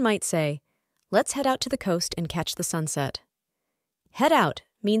 The woman might say, "Let's head out to the coast and catch the sunset." Head out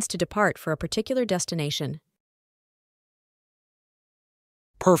means to depart for a particular destination.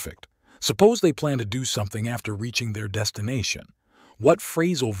 Perfect. Suppose they plan to do something after reaching their destination. What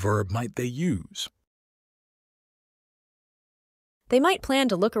phrasal verb might they use? They might plan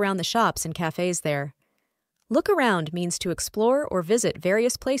to look around the shops and cafes there. Look around means to explore or visit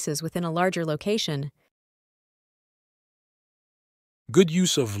various places within a larger location. Good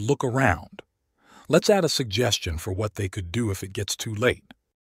use of look around. Let's add a suggestion for what they could do if it gets too late.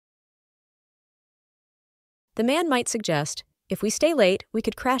 The man might suggest, "If we stay late, we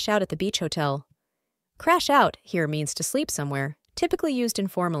could crash out at the beach hotel." Crash out here means to sleep somewhere, typically used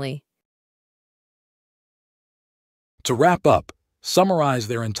informally. To wrap up, summarize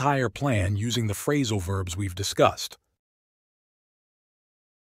their entire plan using the phrasal verbs we've discussed.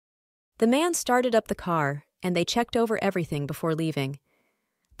 The man started up the car, and they checked over everything before leaving.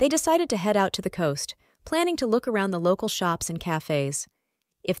 They decided to head out to the coast, planning to look around the local shops and cafes.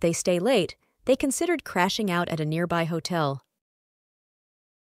 If they stay late, they considered crashing out at a nearby hotel.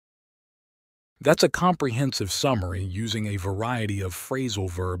 That's a comprehensive summary using a variety of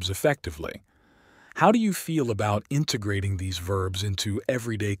phrasal verbs effectively. How do you feel about integrating these verbs into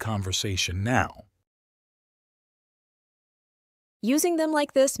everyday conversation now? Using them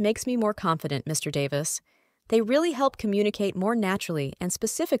like this makes me more confident, Mr. Davis. They really help communicate more naturally and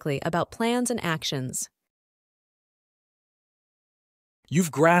specifically about plans and actions.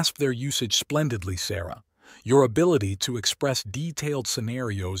 You've grasped their usage splendidly, Sarah. Your ability to express detailed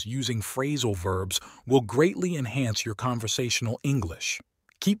scenarios using phrasal verbs will greatly enhance your conversational English.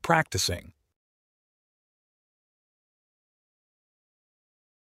 Keep practicing.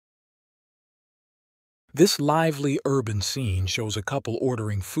 This lively urban scene shows a couple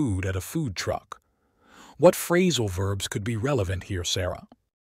ordering food at a food truck. What phrasal verbs could be relevant here, Sarah?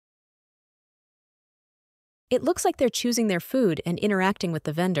 It looks like they're choosing their food and interacting with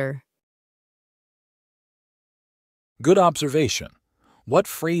the vendor. Good observation. What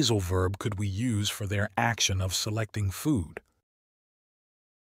phrasal verb could we use for their action of selecting food?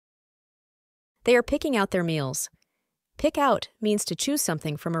 They are picking out their meals. Pick out means to choose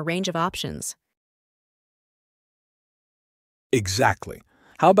something from a range of options. Exactly.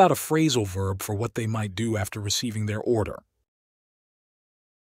 How about a phrasal verb for what they might do after receiving their order?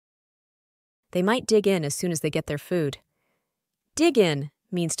 They might dig in as soon as they get their food. Dig in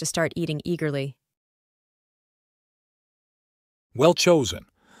means to start eating eagerly. Well chosen.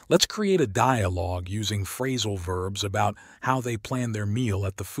 Let's create a dialogue using phrasal verbs about how they plan their meal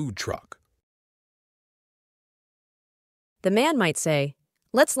at the food truck. The man might say,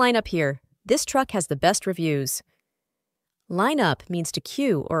 "Let's line up here. This truck has the best reviews." Line up means to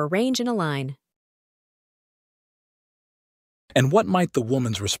queue or arrange in a line. And what might the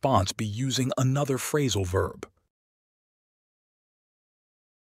woman's response be using another phrasal verb?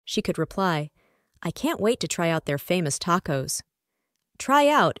 She could reply, "I can't wait to try out their famous tacos." Try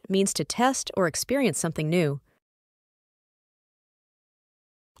out means to test or experience something new.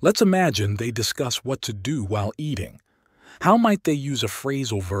 Let's imagine they discuss what to do while eating. How might they use a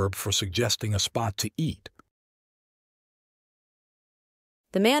phrasal verb for suggesting a spot to eat?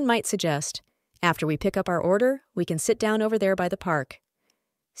 The man might suggest, "After we pick up our order, we can sit down over there by the park."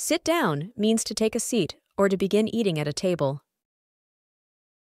 Sit down means to take a seat or to begin eating at a table.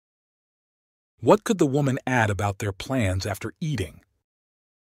 What could the woman add about their plans after eating?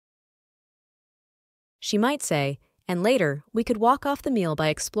 She might say, "And later, we could walk off the meal by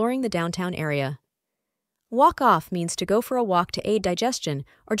exploring the downtown area." Walk off means to go for a walk to aid digestion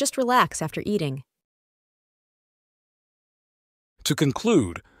or just relax after eating. To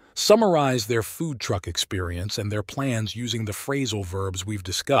conclude, summarize their food truck experience and their plans using the phrasal verbs we've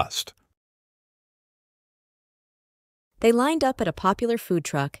discussed. They lined up at a popular food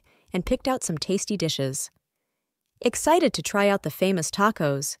truck and picked out some tasty dishes. Excited to try out the famous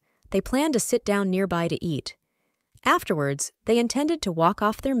tacos, they planned to sit down nearby to eat. Afterwards, they intended to walk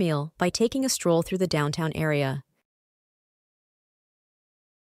off their meal by taking a stroll through the downtown area.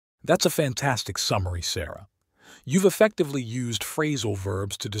 That's a fantastic summary, Sarah. You've effectively used phrasal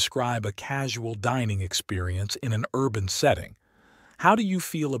verbs to describe a casual dining experience in an urban setting. How do you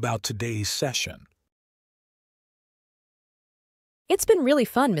feel about today's session? It's been really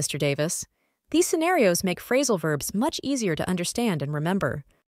fun, Mr. Davis. These scenarios make phrasal verbs much easier to understand and remember.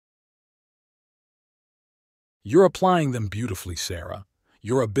 You're applying them beautifully, Sarah.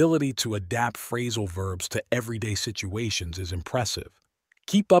 Your ability to adapt phrasal verbs to everyday situations is impressive.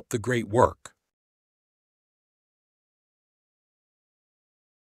 Keep up the great work.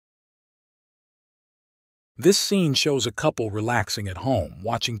 This scene shows a couple relaxing at home,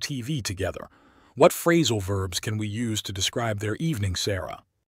 watching TV together. What phrasal verbs can we use to describe their evening, Sarah?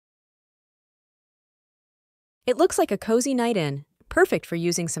 It looks like a cozy night in, perfect for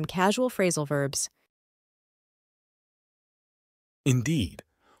using some casual phrasal verbs. Indeed.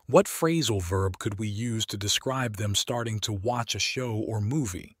 What phrasal verb could we use to describe them starting to watch a show or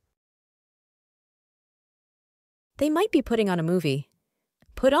movie? They might be putting on a movie.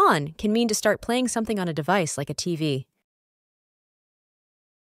 Put on can mean to start playing something on a device like a TV.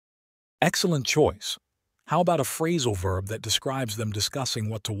 Excellent choice. How about a phrasal verb that describes them discussing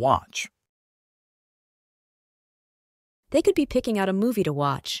what to watch? They could be picking out a movie to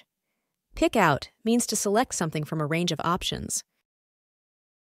watch. Pick out means to select something from a range of options.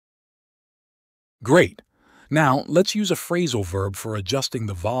 Great. Now, let's use a phrasal verb for adjusting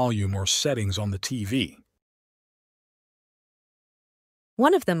the volume or settings on the TV.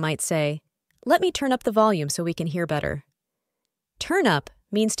 One of them might say, "Let me turn up the volume so we can hear better." Turn up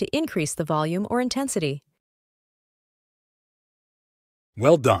means to increase the volume or intensity.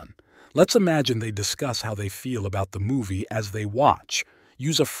 Well done. Let's imagine they discuss how they feel about the movie as they watch.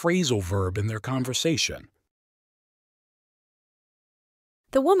 Use a phrasal verb in their conversation.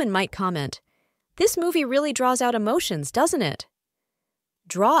 The woman might comment, "This movie really draws out emotions, doesn't it?"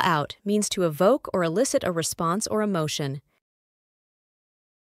 Draw out means to evoke or elicit a response or emotion.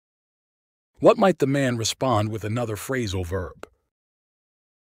 What might the man respond with another phrasal verb?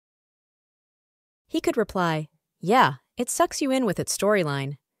 He could reply, "Yeah, it sucks you in with its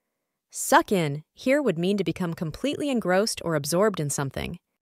storyline." Suck in here would mean to become completely engrossed or absorbed in something.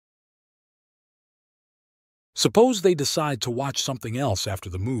 Suppose they decide to watch something else after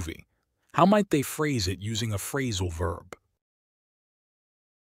the movie. How might they phrase it using a phrasal verb?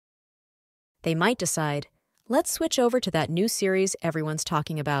 They might decide, let's switch over to that new series everyone's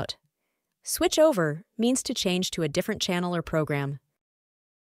talking about. Switch over means to change to a different channel or program.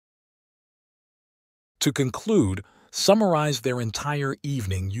 To conclude, summarize their entire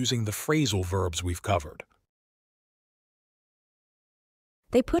evening using the phrasal verbs we've covered.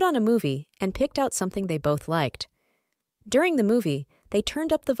 They put on a movie and picked out something they both liked. During the movie, they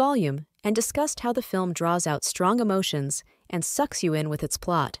turned up the volume and discussed how the film draws out strong emotions and sucks you in with its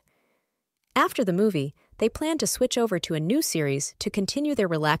plot. After the movie, they planned to switch over to a new series to continue their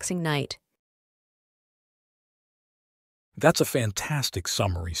relaxing night. That's a fantastic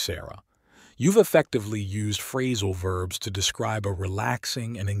summary, Sarah. You've effectively used phrasal verbs to describe a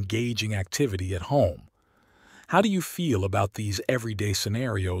relaxing and engaging activity at home. How do you feel about these everyday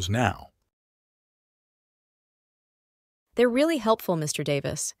scenarios now? They're really helpful, Mr.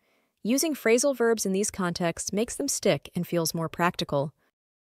 Davis. Using phrasal verbs in these contexts makes them stick and feels more practical.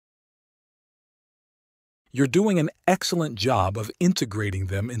 You're doing an excellent job of integrating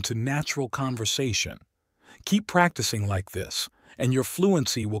them into natural conversation. Keep practicing like this, and your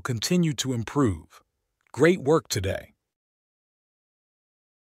fluency will continue to improve. Great work today.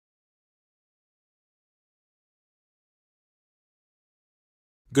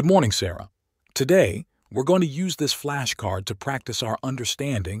 Good morning, Sarah. Today, we're going to use this flashcard to practice our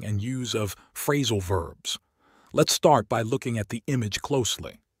understanding and use of phrasal verbs. Let's start by looking at the image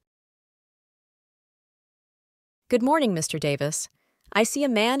closely. Good morning, Mr. Davis. I see a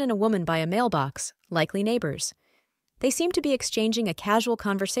man and a woman by a mailbox, likely neighbors. They seem to be exchanging a casual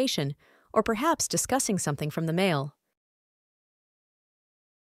conversation, or perhaps discussing something from the mail.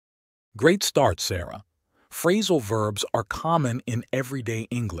 Great start, Sarah. Phrasal verbs are common in everyday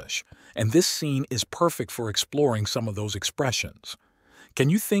English, and this scene is perfect for exploring some of those expressions. Can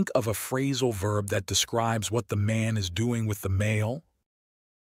you think of a phrasal verb that describes what the man is doing with the mail?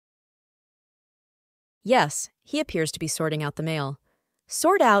 Yes, he appears to be sorting out the mail.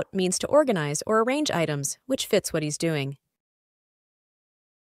 Sort out means to organize or arrange items, which fits what he's doing.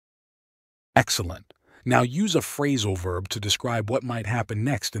 Excellent. Now use a phrasal verb to describe what might happen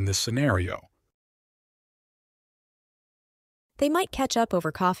next in this scenario. They might catch up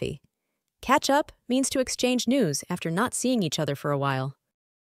over coffee. Catch up means to exchange news after not seeing each other for a while.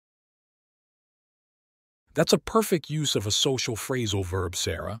 That's a perfect use of a social phrasal verb,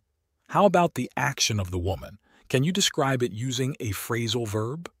 Sarah. How about the action of the woman? Can you describe it using a phrasal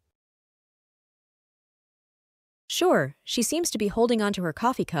verb? Sure, she seems to be holding onto her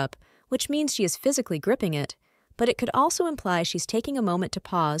coffee cup, which means she is physically gripping it, but it could also imply she's taking a moment to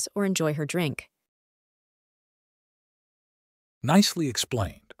pause or enjoy her drink. Nicely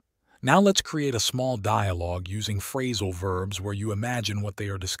explained. Now let's create a small dialogue using phrasal verbs where you imagine what they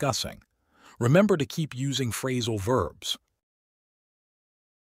are discussing. Remember to keep using phrasal verbs.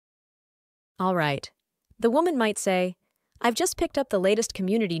 All right. The woman might say, I've just picked up the latest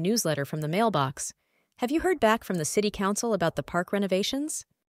community newsletter from the mailbox. Have you heard back from the city council about the park renovations?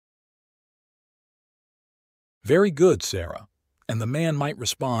 Very good, Sarah. And the man might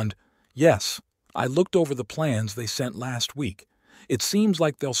respond, Yes, I looked over the plans they sent last week. It seems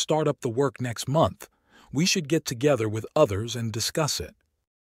like they'll start up the work next month. We should get together with others and discuss it.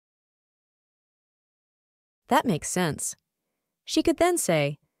 That makes sense. She could then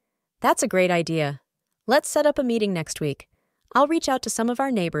say, That's a great idea. Let's set up a meeting next week. I'll reach out to some of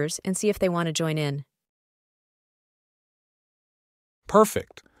our neighbors and see if they want to join in.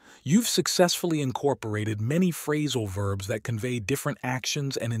 Perfect. You've successfully incorporated many phrasal verbs that convey different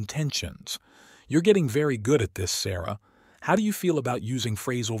actions and intentions. You're getting very good at this, Sarah. How do you feel about using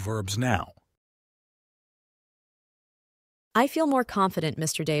phrasal verbs now? I feel more confident,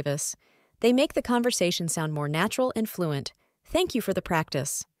 Mr. Davis. They make the conversation sound more natural and fluent. Thank you for the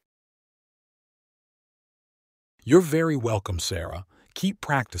practice. You're very welcome, Sarah. Keep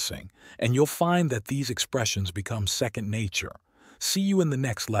practicing, and you'll find that these expressions become second nature. See you in the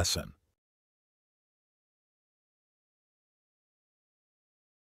next lesson.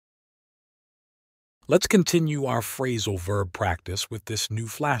 Let's continue our phrasal verb practice with this new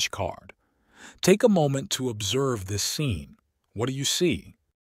flashcard. Take a moment to observe this scene. What do you see?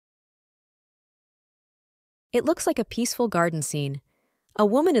 It looks like a peaceful garden scene. A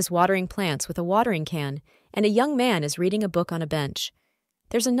woman is watering plants with a watering can, and a young man is reading a book on a bench.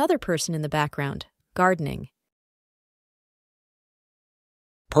 There's another person in the background, gardening.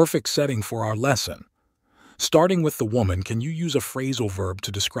 Perfect setting for our lesson. Starting with the woman, can you use a phrasal verb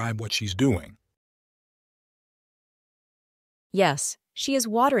to describe what she's doing? Yes, she is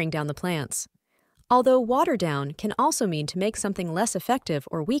watering down the plants. Although water down can also mean to make something less effective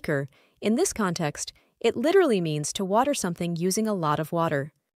or weaker, in this context, it literally means to water something using a lot of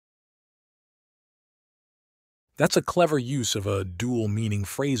water. That's a clever use of a dual-meaning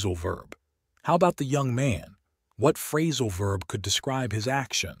phrasal verb. How about the young man? What phrasal verb could describe his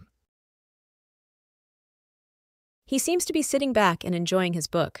action? He seems to be sitting back and enjoying his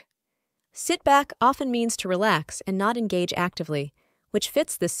book. Sit back often means to relax and not engage actively, which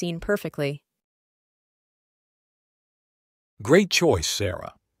fits this scene perfectly. Great choice,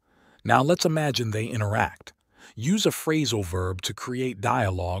 Sarah. Now let's imagine they interact. Use a phrasal verb to create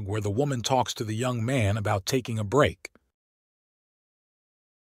dialogue where the woman talks to the young man about taking a break.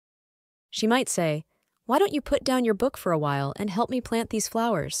 She might say, "Why don't you put down your book for a while and help me plant these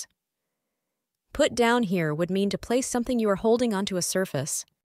flowers?" Put down here would mean to place something you are holding onto a surface.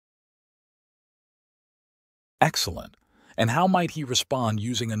 Excellent. And how might he respond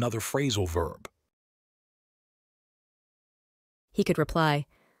using another phrasal verb? He could reply,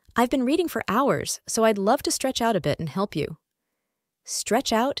 "I've been reading for hours, so I'd love to stretch out a bit and help you."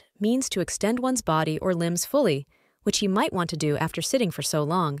 Stretch out means to extend one's body or limbs fully, which you might want to do after sitting for so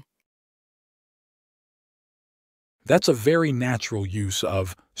long. That's a very natural use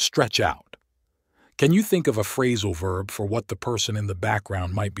of stretch out. Can you think of a phrasal verb for what the person in the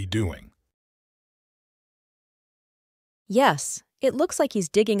background might be doing? Yes, it looks like he's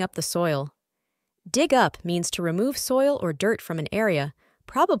digging up the soil. Dig up means to remove soil or dirt from an area,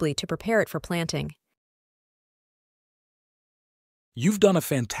 probably to prepare it for planting. You've done a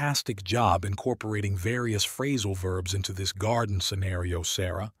fantastic job incorporating various phrasal verbs into this garden scenario,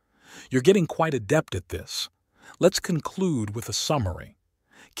 Sarah. You're getting quite adept at this. Let's conclude with a summary.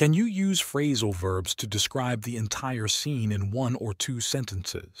 Can you use phrasal verbs to describe the entire scene in 1 or 2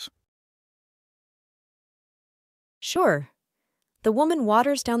 sentences? Sure. The woman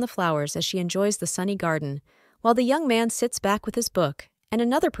waters down the flowers as she enjoys the sunny garden, while the young man sits back with his book, and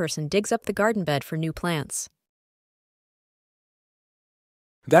another person digs up the garden bed for new plants.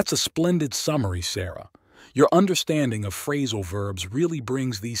 That's a splendid summary, Sarah. Your understanding of phrasal verbs really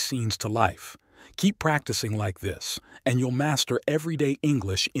brings these scenes to life. Keep practicing like this, and you'll master everyday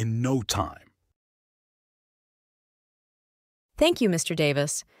English in no time. Thank you, Mr.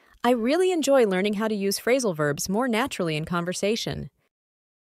 Davis. I really enjoy learning how to use phrasal verbs more naturally in conversation.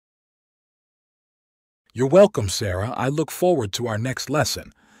 You're welcome, Sarah. I look forward to our next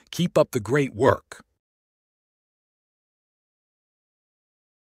lesson. Keep up the great work.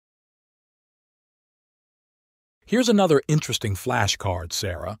 Here's another interesting flashcard,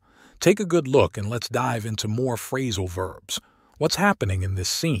 Sarah. Take a good look and let's dive into more phrasal verbs. What's happening in this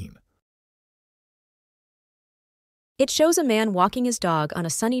scene? It shows a man walking his dog on a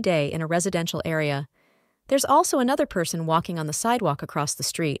sunny day in a residential area. There's also another person walking on the sidewalk across the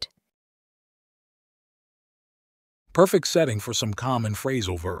street. Perfect setting for some common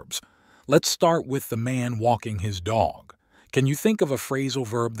phrasal verbs. Let's start with the man walking his dog. Can you think of a phrasal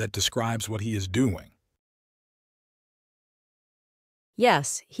verb that describes what he is doing?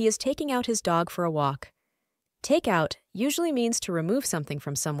 Yes, he is taking out his dog for a walk. Take out usually means to remove something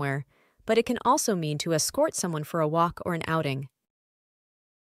from somewhere, but it can also mean to escort someone for a walk or an outing.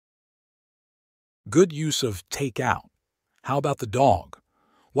 Good use of take out. How about the dog?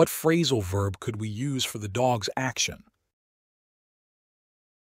 What phrasal verb could we use for the dog's action?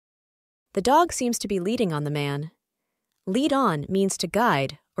 The dog seems to be leading on the man. Lead on means to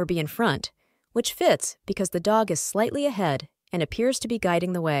guide or be in front, which fits because the dog is slightly ahead and appears to be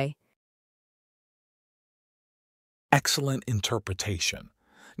guiding the way. Excellent interpretation.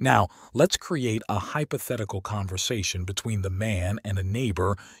 Now, let's create a hypothetical conversation between the man and a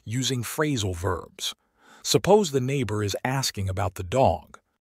neighbor using phrasal verbs. Suppose the neighbor is asking about the dog.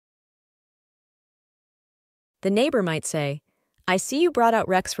 The neighbor might say, "I see you brought out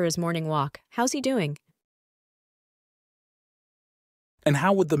Rex for his morning walk. How's he doing?" And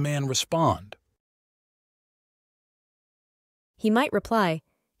how would the man respond? He might reply,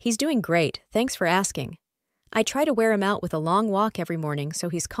 "He's doing great, thanks for asking. I try to wear him out with a long walk every morning so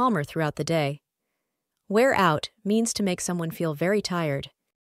he's calmer throughout the day." Wear out means to make someone feel very tired.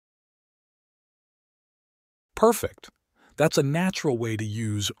 Perfect. That's a natural way to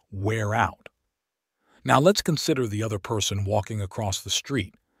use wear out. Now let's consider the other person walking across the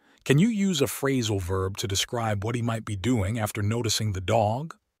street. Can you use a phrasal verb to describe what he might be doing after noticing the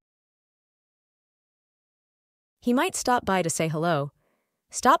dog? He might stop by to say hello.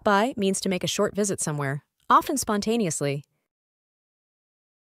 Stop by means to make a short visit somewhere, often spontaneously.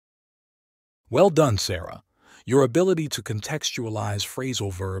 Well done, Sarah. Your ability to contextualize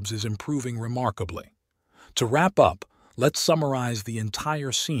phrasal verbs is improving remarkably. To wrap up, let's summarize the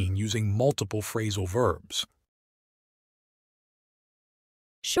entire scene using multiple phrasal verbs.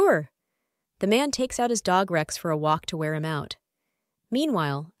 Sure. The man takes out his dog Rex for a walk to wear him out.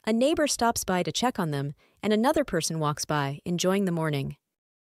 Meanwhile, a neighbor stops by to check on them, and another person walks by, enjoying the morning.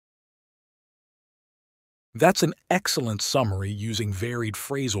 That's an excellent summary using varied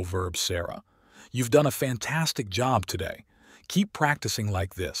phrasal verbs, Sarah. You've done a fantastic job today. Keep practicing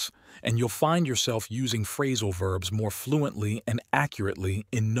like this, and you'll find yourself using phrasal verbs more fluently and accurately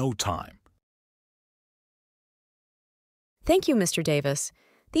in no time. Thank you, Mr. Davis.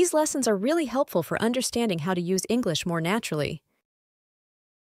 These lessons are really helpful for understanding how to use English more naturally.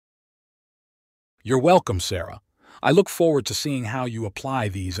 You're welcome, Sarah. I look forward to seeing how you apply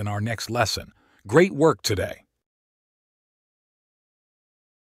these in our next lesson. Great work today.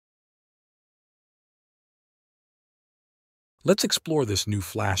 Let's explore this new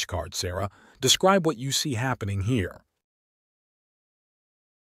flashcard, Sarah. Describe what you see happening here.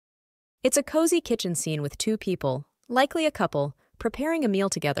 It's a cozy kitchen scene with two people, likely a couple, preparing a meal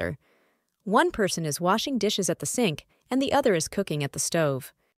together. One person is washing dishes at the sink, and the other is cooking at the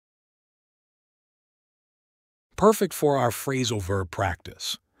stove. Perfect for our phrasal verb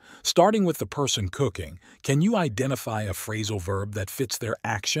practice. Starting with the person cooking, can you identify a phrasal verb that fits their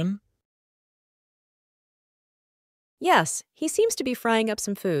action? Yes, he seems to be frying up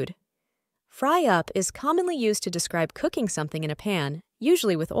some food. Fry up is commonly used to describe cooking something in a pan,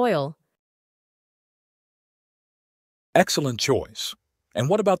 usually with oil. Excellent choice. And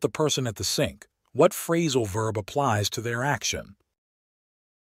what about the person at the sink? What phrasal verb applies to their action?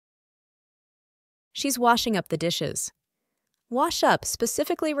 She's washing up the dishes. Wash up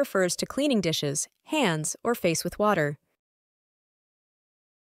specifically refers to cleaning dishes, hands, or face with water.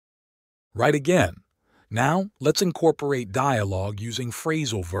 Right again. Now, let's incorporate dialogue using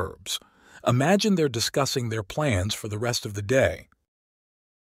phrasal verbs. Imagine they're discussing their plans for the rest of the day.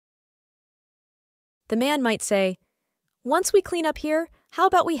 The man might say, "Once we clean up here, how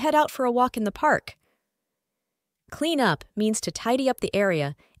about we head out for a walk in the park?" Clean up means to tidy up the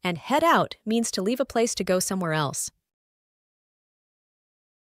area, and head out means to leave a place to go somewhere else.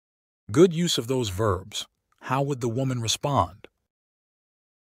 Good use of those verbs. How would the woman respond?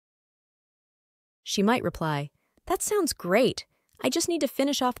 She might reply, "That sounds great. I just need to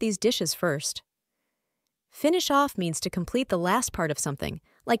finish off these dishes first." Finish off means to complete the last part of something,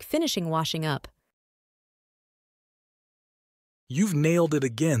 like finishing washing up. You've nailed it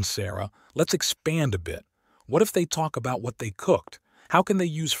again, Sarah. Let's expand a bit. What if they talk about what they cooked? How can they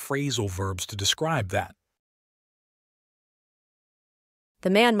use phrasal verbs to describe that? The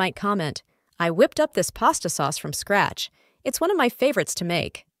man might comment, "I whipped up this pasta sauce from scratch. It's one of my favorites to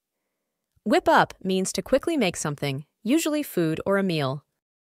make." Whip up means to quickly make something, usually food or a meal.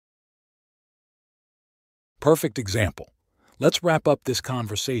 Perfect example. Let's wrap up this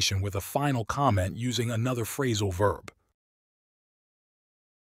conversation with a final comment using another phrasal verb.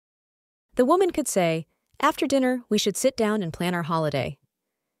 The woman could say, "After dinner, we should sit down and plan our holiday."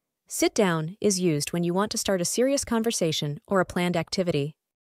 Sit down is used when you want to start a serious conversation or a planned activity.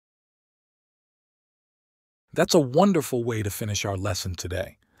 That's a wonderful way to finish our lesson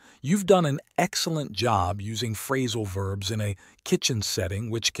today. You've done an excellent job using phrasal verbs in a kitchen setting,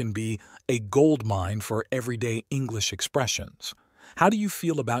 which can be a goldmine for everyday English expressions. How do you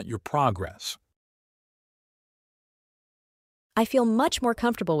feel about your progress? I feel much more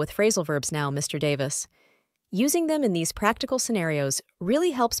comfortable with phrasal verbs now, Mr. Davis. Using them in these practical scenarios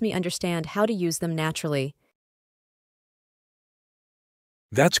really helps me understand how to use them naturally.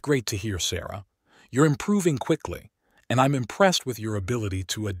 That's great to hear, Sarah. You're improving quickly, and I'm impressed with your ability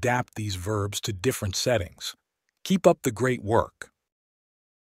to adapt these verbs to different settings. Keep up the great work.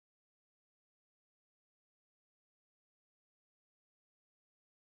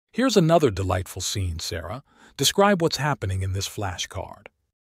 Here's another delightful scene, Sarah. Describe what's happening in this flashcard.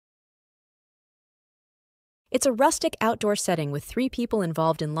 It's a rustic outdoor setting with three people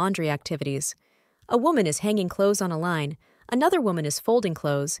involved in laundry activities. A woman is hanging clothes on a line, another woman is folding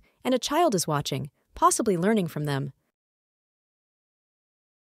clothes, and a child is watching, possibly learning from them.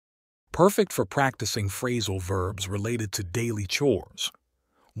 Perfect for practicing phrasal verbs related to daily chores.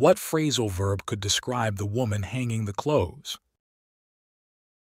 What phrasal verb could describe the woman hanging the clothes?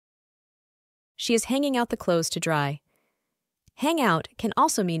 She is hanging out the clothes to dry. Hang out can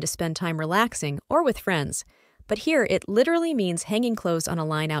also mean to spend time relaxing or with friends, but here it literally means hanging clothes on a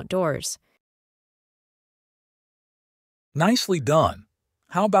line outdoors. Nicely done.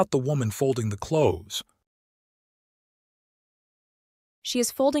 How about the woman folding the clothes? She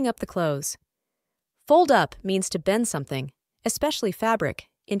is folding up the clothes. Fold up means to bend something, especially fabric,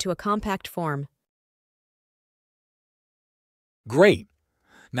 into a compact form. Great!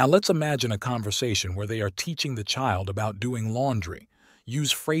 Now let's imagine a conversation where they are teaching the child about doing laundry.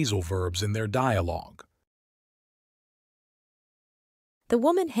 Use phrasal verbs in their dialogue. The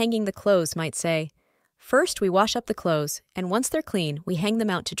woman hanging the clothes might say, "First we wash up the clothes, and once they're clean, we hang them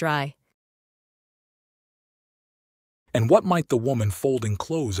out to dry." And what might the woman folding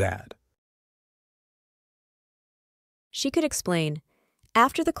clothes add? She could explain,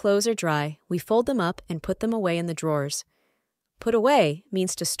 "After the clothes are dry, we fold them up and put them away in the drawers." Put away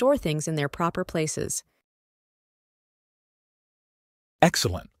means to store things in their proper places.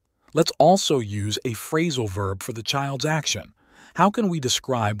 Excellent. Let's also use a phrasal verb for the child's action. How can we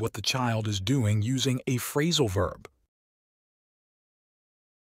describe what the child is doing using a phrasal verb?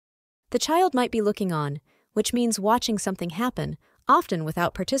 The child might be looking on, which means watching something happen, often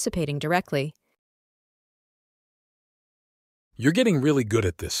without participating directly. You're getting really good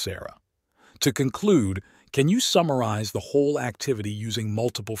at this, Sarah. To conclude, can you summarize the whole activity using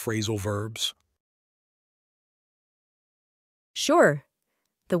multiple phrasal verbs? Sure.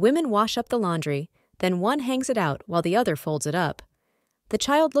 The women wash up the laundry, then one hangs it out while the other folds it up. The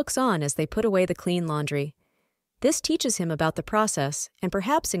child looks on as they put away the clean laundry. This teaches him about the process and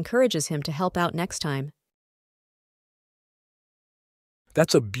perhaps encourages him to help out next time.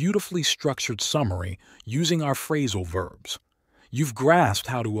 That's a beautifully structured summary using our phrasal verbs. You've grasped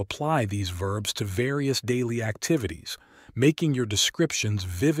how to apply these verbs to various daily activities, making your descriptions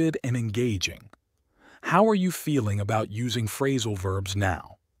vivid and engaging. How are you feeling about using phrasal verbs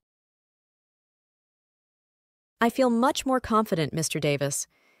now? I feel much more confident, Mr. Davis.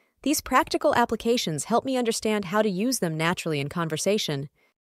 These practical applications help me understand how to use them naturally in conversation.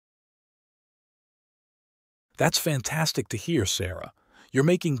 That's fantastic to hear, Sarah. You're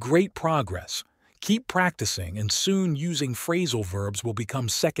making great progress. Keep practicing, and soon using phrasal verbs will become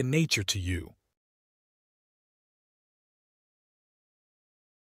second nature to you.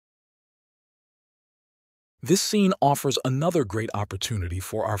 This scene offers another great opportunity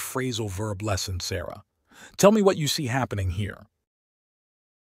for our phrasal verb lesson, Sarah. Tell me what you see happening here.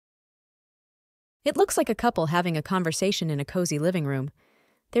 It looks like a couple having a conversation in a cozy living room.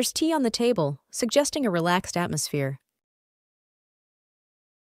 There's tea on the table, suggesting a relaxed atmosphere.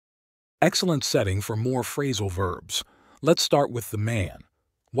 Excellent setting for more phrasal verbs. Let's start with the man.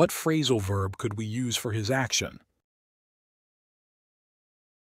 What phrasal verb could we use for his action?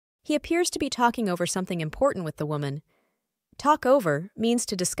 He appears to be talking over something important with the woman. Talk over means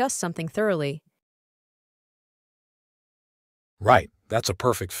to discuss something thoroughly. Right, that's a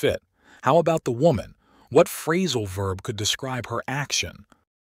perfect fit. How about the woman? What phrasal verb could describe her action?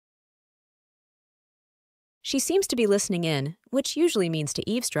 She seems to be listening in, which usually means to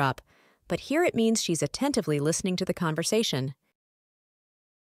eavesdrop, but here it means she's attentively listening to the conversation.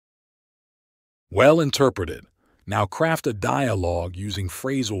 Well interpreted. Now craft a dialogue using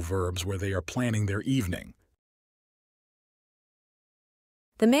phrasal verbs where they are planning their evening.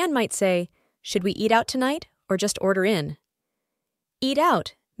 The man might say, "Should we eat out tonight or just order in?" Eat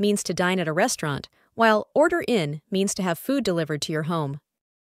out means to dine at a restaurant, while order in means to have food delivered to your home.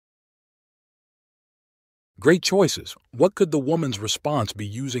 Great choices. What could the woman's response be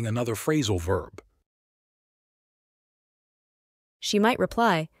using another phrasal verb? She might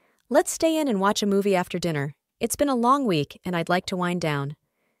reply, "Let's stay in and watch a movie after dinner. It's been a long week and I'd like to wind down."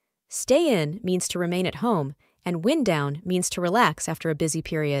 Stay in means to remain at home, and wind down means to relax after a busy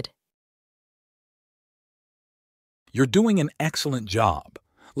period. You're doing an excellent job.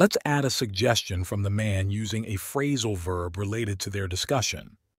 Let's add a suggestion from the man using a phrasal verb related to their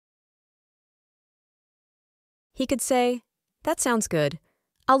discussion. He could say, "That sounds good.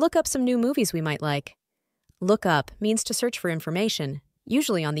 I'll look up some new movies we might like." Look up means to search for information,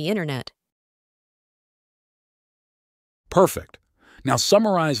 usually on the internet. Perfect. Now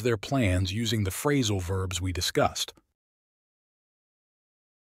summarize their plans using the phrasal verbs we discussed.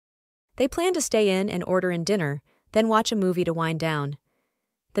 They plan to stay in and order in dinner, then watch a movie to wind down.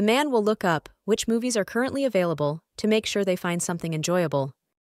 The man will look up which movies are currently available to make sure they find something enjoyable.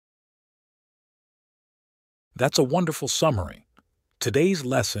 That's a wonderful summary. Today's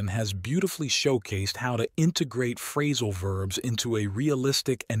lesson has beautifully showcased how to integrate phrasal verbs into a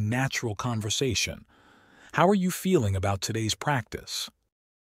realistic and natural conversation. How are you feeling about today's practice?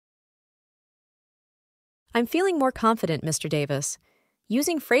 I'm feeling more confident, Mr. Davis.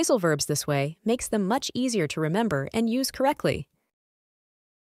 Using phrasal verbs this way makes them much easier to remember and use correctly.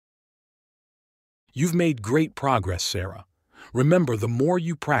 You've made great progress, Sarah. Remember, the more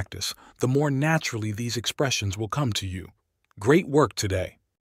you practice, the more naturally these expressions will come to you. Great work today.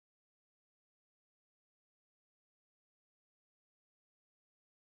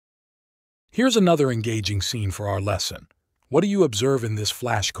 Here's another engaging scene for our lesson. What do you observe in this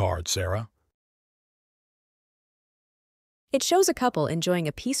flashcard, Sarah? It shows a couple enjoying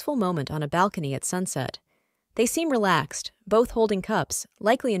a peaceful moment on a balcony at sunset. They seem relaxed, both holding cups,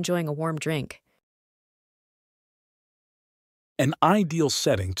 likely enjoying a warm drink. An ideal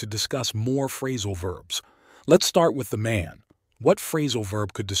setting to discuss more phrasal verbs. Let's start with the man. What phrasal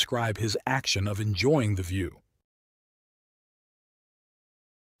verb could describe his action of enjoying the view?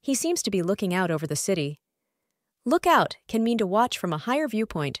 He seems to be looking out over the city. Look out can mean to watch from a higher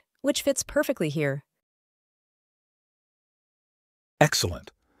viewpoint, which fits perfectly here.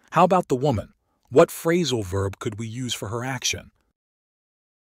 Excellent. How about the woman? What phrasal verb could we use for her action?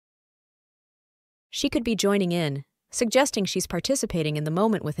 She could be joining in, suggesting she's participating in the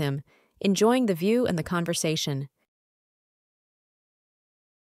moment with him, enjoying the view and the conversation.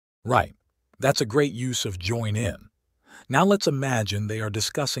 Right. That's a great use of join in. Now let's imagine they are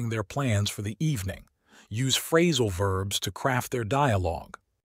discussing their plans for the evening. Use phrasal verbs to craft their dialogue.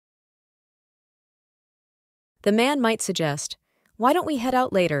 The man might suggest, "Why don't we head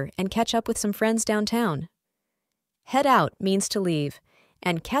out later and catch up with some friends downtown?" Head out means to leave,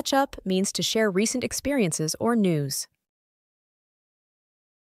 and catch up means to share recent experiences or news.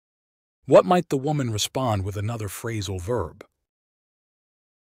 What might the woman respond with another phrasal verb?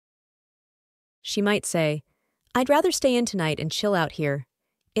 She might say, "I'd rather stay in tonight and chill out here.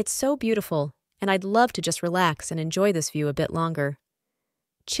 It's so beautiful, and I'd love to just relax and enjoy this view a bit longer."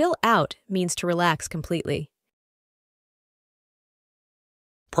 Chill out means to relax completely.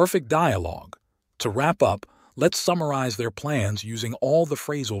 Perfect dialogue. To wrap up, let's summarize their plans using all the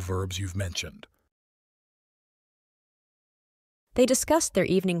phrasal verbs you've mentioned. They discussed their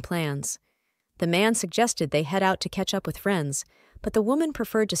evening plans. The man suggested they head out to catch up with friends, but the woman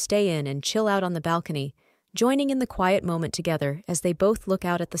preferred to stay in and chill out on the balcony, joining in the quiet moment together as they both look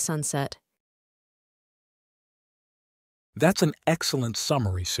out at the sunset. That's an excellent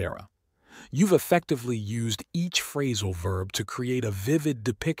summary, Sarah. You've effectively used each phrasal verb to create a vivid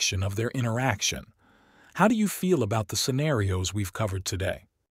depiction of their interaction. How do you feel about the scenarios we've covered today?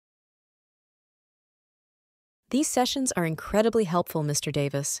 These sessions are incredibly helpful, Mr.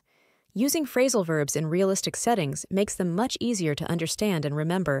 Davis. Using phrasal verbs in realistic settings makes them much easier to understand and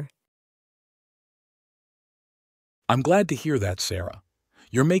remember. I'm glad to hear that, Sarah.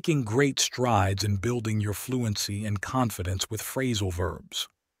 You're making great strides in building your fluency and confidence with phrasal verbs.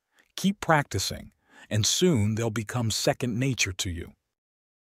 Keep practicing, and soon they'll become second nature to you.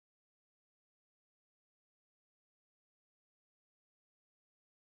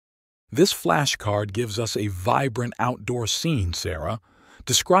 This flashcard gives us a vibrant outdoor scene, Sarah.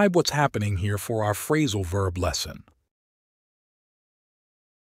 Describe what's happening here for our phrasal verb lesson.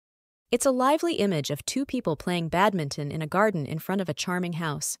 It's a lively image of two people playing badminton in a garden in front of a charming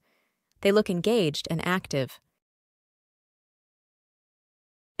house. They look engaged and active.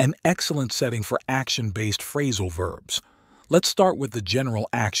 An excellent setting for action-based phrasal verbs. Let's start with the general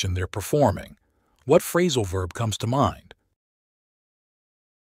action they're performing. What phrasal verb comes to mind?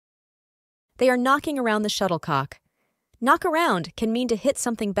 They are knocking around the shuttlecock. Knock around can mean to hit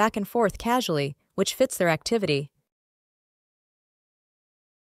something back and forth casually, which fits their activity.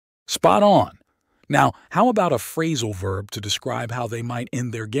 Spot on. Now, how about a phrasal verb to describe how they might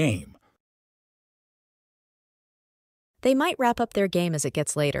end their game? They might wrap up their game as it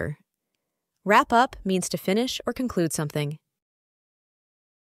gets later. Wrap up means to finish or conclude something.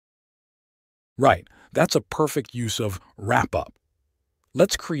 Right, that's a perfect use of wrap up.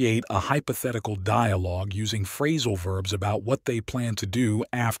 Let's create a hypothetical dialogue using phrasal verbs about what they plan to do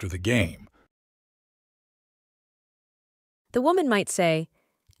after the game. The woman might say,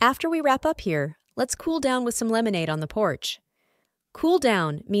 "After we wrap up here, let's cool down with some lemonade on the porch." Cool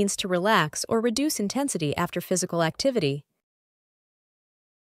down means to relax or reduce intensity after physical activity.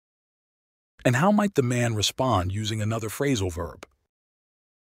 And how might the man respond using another phrasal verb?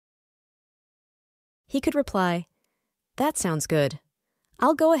 He could reply, "That sounds good.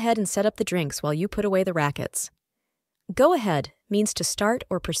 I'll go ahead and set up the drinks while you put away the rackets." Go ahead means to start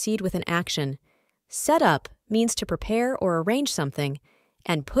or proceed with an action. Set up means to prepare or arrange something,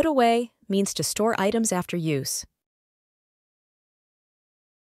 and put away means to store items after use.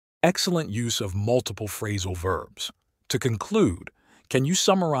 Excellent use of multiple phrasal verbs. To conclude, can you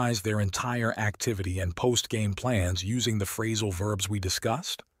summarize their entire activity and post-game plans using the phrasal verbs we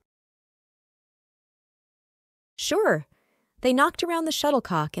discussed? Sure. They knocked around the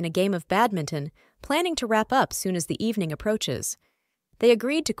shuttlecock in a game of badminton, planning to wrap up soon as the evening approaches. They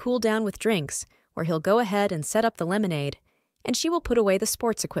agreed to cool down with drinks, where he'll go ahead and set up the lemonade, and she will put away the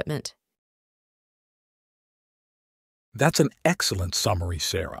sports equipment. That's an excellent summary,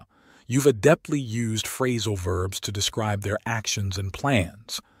 Sarah. You've adeptly used phrasal verbs to describe their actions and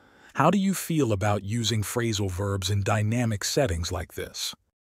plans. How do you feel about using phrasal verbs in dynamic settings like this?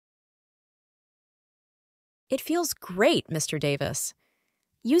 It feels great, Mr. Davis.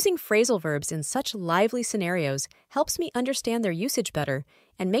 Using phrasal verbs in such lively scenarios helps me understand their usage better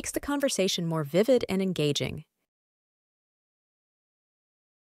and makes the conversation more vivid and engaging.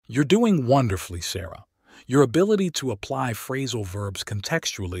 You're doing wonderfully, Sarah. Your ability to apply phrasal verbs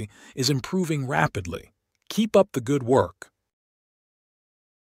contextually is improving rapidly. Keep up the good work.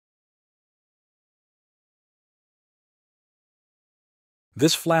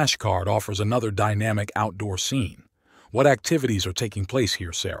 This flashcard offers another dynamic outdoor scene. What activities are taking place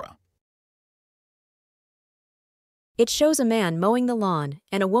here, Sarah? It shows a man mowing the lawn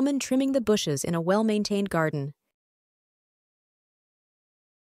and a woman trimming the bushes in a well-maintained garden.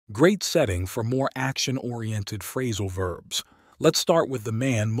 Great setting for more action-oriented phrasal verbs. Let's start with the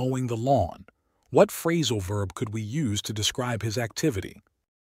man mowing the lawn. What phrasal verb could we use to describe his activity?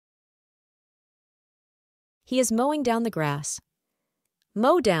 He is mowing down the grass.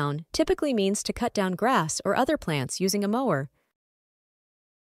 Mow down typically means to cut down grass or other plants using a mower.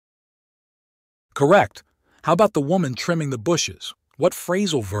 Correct. How about the woman trimming the bushes? What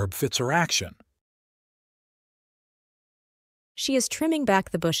phrasal verb fits her action? She is trimming back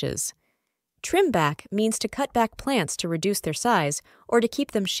the bushes. Trim back means to cut back plants to reduce their size or to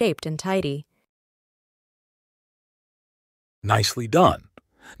keep them shaped and tidy. Nicely done.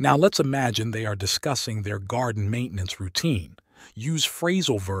 Now let's imagine they are discussing their garden maintenance routine. Use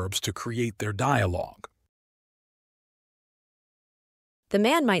phrasal verbs to create their dialogue. The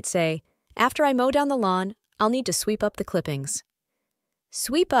man might say, "After I mow down the lawn, I'll need to sweep up the clippings."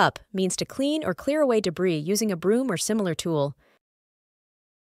 Sweep up means to clean or clear away debris using a broom or similar tool.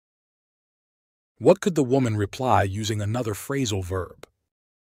 What could the woman reply using another phrasal verb?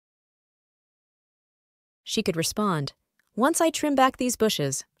 She could respond, "Once I trim back these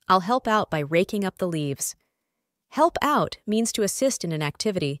bushes, I'll help out by raking up the leaves." Help out means to assist in an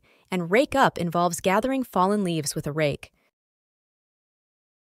activity, and rake up involves gathering fallen leaves with a rake.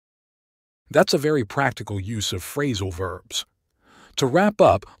 That's a very practical use of phrasal verbs. To wrap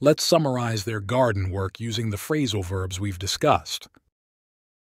up, let's summarize their garden work using the phrasal verbs we've discussed.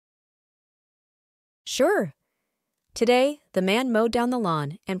 Sure. Today, the man mowed down the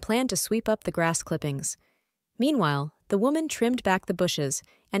lawn and planned to sweep up the grass clippings. Meanwhile, the woman trimmed back the bushes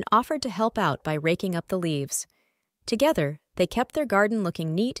and offered to help out by raking up the leaves. Together, they kept their garden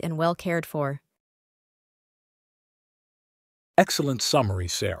looking neat and well cared for. Excellent summary,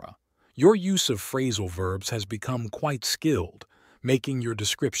 Sarah. Your use of phrasal verbs has become quite skilled, making your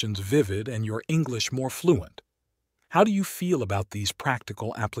descriptions vivid and your English more fluent. How do you feel about these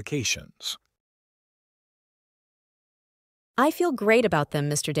practical applications? I feel great about them,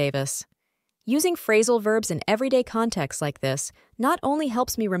 Mr. Davis. Using phrasal verbs in everyday contexts like this not only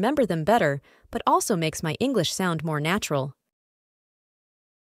helps me remember them better, but also makes my English sound more natural.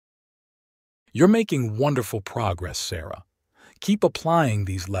 You're making wonderful progress, Sarah. Keep applying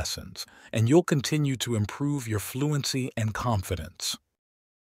these lessons, and you'll continue to improve your fluency and confidence.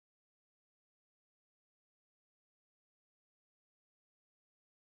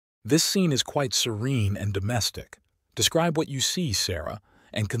 This scene is quite serene and domestic. Describe what you see, Sarah,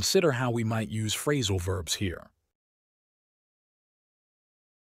 and consider how we might use phrasal verbs here.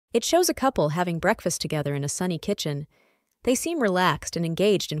 It shows a couple having breakfast together in a sunny kitchen. They seem relaxed and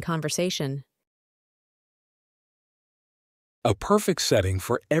engaged in conversation. A perfect setting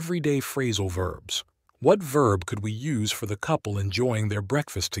for everyday phrasal verbs. What verb could we use for the couple enjoying their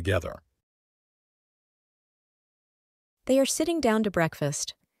breakfast together? They are sitting down to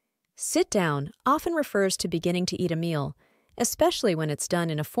breakfast. Sit down often refers to beginning to eat a meal, especially when it's done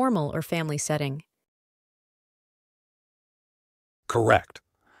in a formal or family setting. Correct.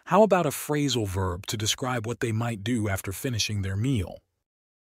 How about a phrasal verb to describe what they might do after finishing their meal?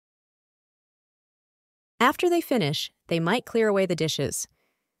 After they finish, they might clear away the dishes.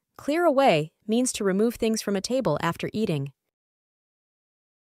 Clear away means to remove things from a table after eating.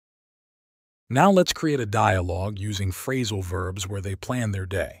 Now let's create a dialogue using phrasal verbs where they plan their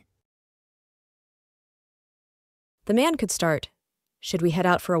day. The man could start, "Should we head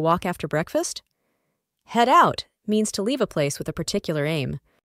out for a walk after breakfast?" Head out means to leave a place with a particular aim.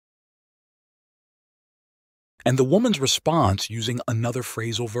 And the woman's response using another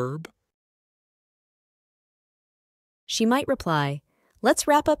phrasal verb? She might reply, "Let's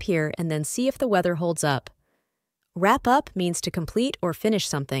wrap up here and then see if the weather holds up." Wrap up means to complete or finish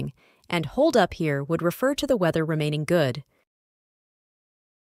something, and hold up here would refer to the weather remaining good.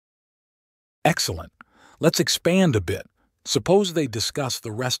 Excellent. Let's expand a bit. Suppose they discuss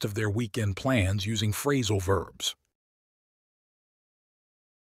the rest of their weekend plans using phrasal verbs.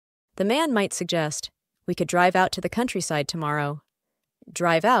 The man might suggest, "We could drive out to the countryside tomorrow."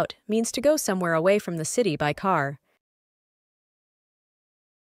 Drive out means to go somewhere away from the city by car.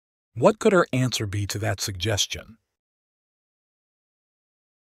 What could her answer be to that suggestion?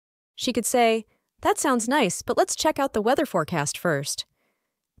 She could say, "That sounds nice, but let's check out the weather forecast first."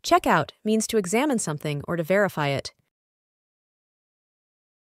 Check out means to examine something or to verify it.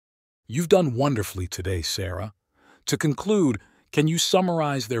 You've done wonderfully today, Sarah. To conclude, can you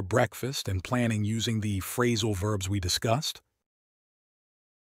summarize their breakfast and planning using the phrasal verbs we discussed?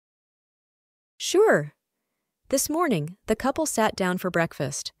 Sure. This morning, the couple sat down for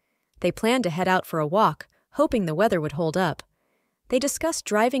breakfast. They planned to head out for a walk, hoping the weather would hold up. They discussed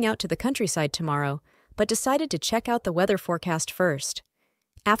driving out to the countryside tomorrow, but decided to check out the weather forecast first.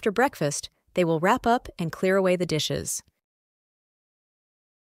 After breakfast, they will wrap up and clear away the dishes.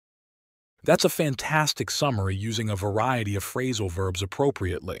 That's a fantastic summary using a variety of phrasal verbs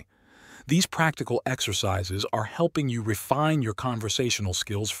appropriately. These practical exercises are helping you refine your conversational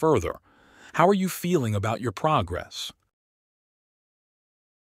skills further. How are you feeling about your progress?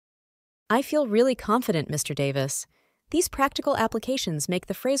 I feel really confident, Mr. Davis. These practical applications make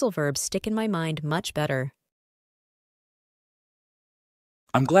the phrasal verbs stick in my mind much better.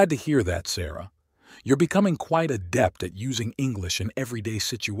 I'm glad to hear that, Sarah. You're becoming quite adept at using English in everyday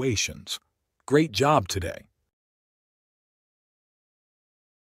situations. Great job today.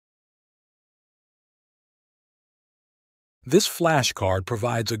 This flashcard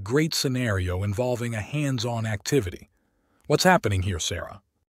provides a great scenario involving a hands-on activity. What's happening here, Sarah?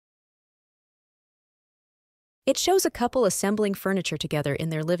 It shows a couple assembling furniture together in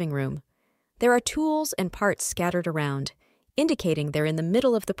their living room. There are tools and parts scattered around, indicating they're in the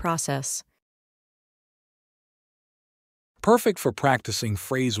middle of the process. Perfect for practicing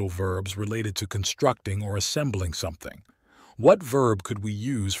phrasal verbs related to constructing or assembling something. What verb could we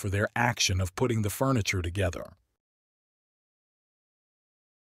use for their action of putting the furniture together?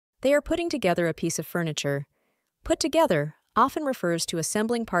 They are putting together a piece of furniture. Put together often refers to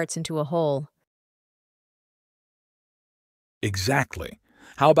assembling parts into a whole. Exactly.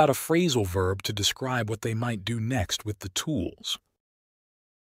 How about a phrasal verb to describe what they might do next with the tools?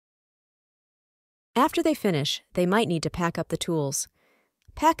 After they finish, they might need to pack up the tools.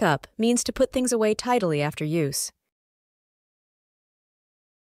 Pack up means to put things away tidily after use.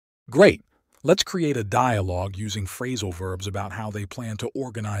 Great. Let's create a dialogue using phrasal verbs about how they plan to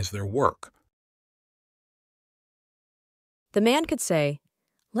organize their work. The man could say,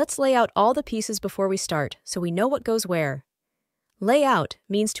 "Let's lay out all the pieces before we start so we know what goes where." Lay out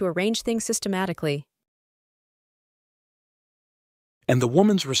means to arrange things systematically. And the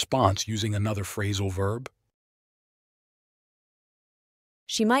woman's response using another phrasal verb?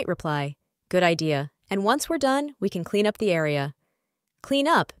 She might reply, "Good idea, and once we're done, we can clean up the area." Clean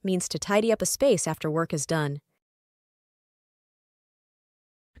up means to tidy up a space after work is done.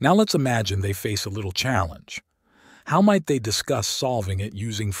 Now let's imagine they face a little challenge. How might they discuss solving it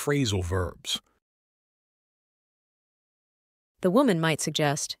using phrasal verbs? The woman might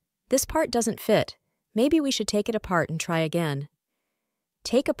suggest, "This part doesn't fit. Maybe we should take it apart and try again."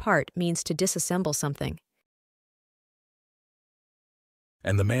 Take apart means to disassemble something.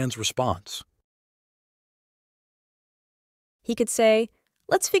 And the man's response? He could say,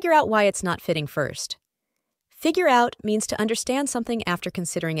 "Let's figure out why it's not fitting first." Figure out means to understand something after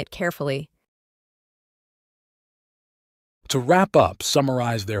considering it carefully. To wrap up,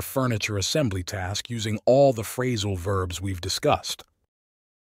 summarize their furniture assembly task using all the phrasal verbs we've discussed.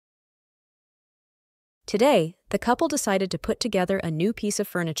 Today, the couple decided to put together a new piece of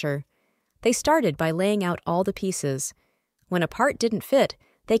furniture. They started by laying out all the pieces. When a part didn't fit,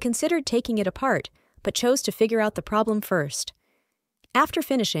 they considered taking it apart, but chose to figure out the problem first. After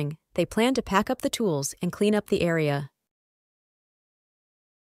finishing, they planned to pack up the tools and clean up the area.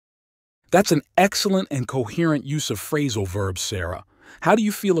 That's an excellent and coherent use of phrasal verbs, Sarah. How do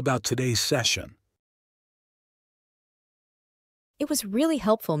you feel about today's session? It was really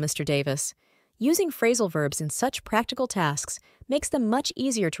helpful, Mr. Davis. Using phrasal verbs in such practical tasks makes them much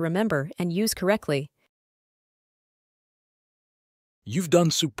easier to remember and use correctly. You've done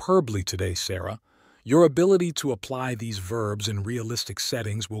superbly today, Sarah. Your ability to apply these verbs in realistic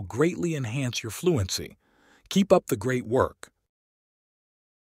settings will greatly enhance your fluency. Keep up the great work.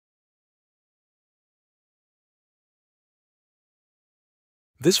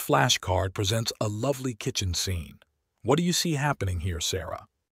 This flashcard presents a lovely kitchen scene. What do you see happening here, Sarah?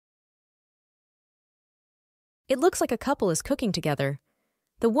 It looks like a couple is cooking together.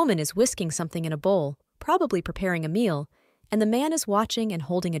 The woman is whisking something in a bowl, probably preparing a meal, and the man is watching and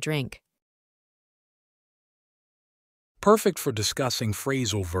holding a drink. Perfect for discussing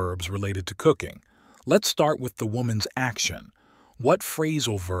phrasal verbs related to cooking. Let's start with the woman's action. What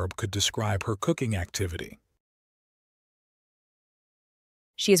phrasal verb could describe her cooking activity?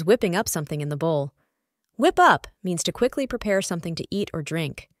 She is whipping up something in the bowl. Whip up means to quickly prepare something to eat or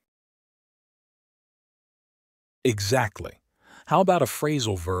drink. Exactly. How about a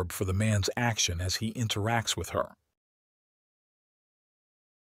phrasal verb for the man's action as he interacts with her?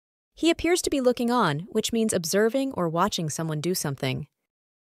 He appears to be looking on, which means observing or watching someone do something.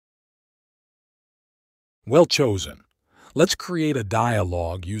 Well chosen. Let's create a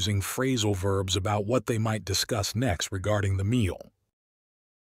dialogue using phrasal verbs about what they might discuss next regarding the meal.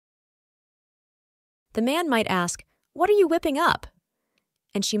 The man might ask, "What are you whipping up?"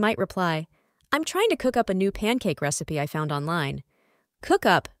 And she might reply, "I'm trying to cook up a new pancake recipe I found online." Cook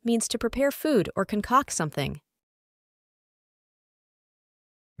up means to prepare food or concoct something.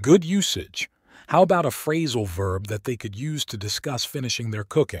 Good usage. How about a phrasal verb that they could use to discuss finishing their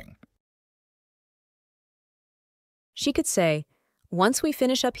cooking? She could say, "Once we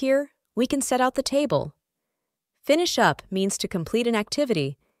finish up here, we can set out the table." Finish up means to complete an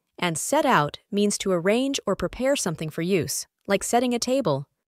activity, and set out means to arrange or prepare something for use, like setting a table.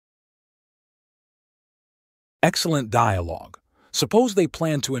 Excellent dialogue. Suppose they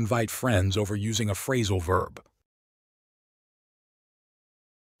plan to invite friends over using a phrasal verb.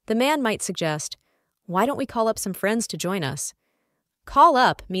 The man might suggest, "Why don't we call up some friends to join us?" Call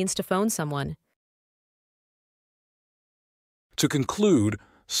up means to phone someone. To conclude,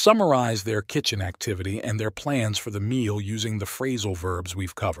 summarize their kitchen activity and their plans for the meal using the phrasal verbs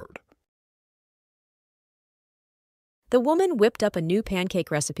we've covered. The woman whipped up a new pancake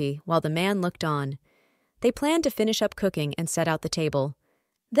recipe while the man looked on. They planned to finish up cooking and set out the table.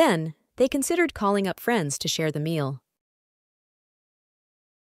 Then, they considered calling up friends to share the meal.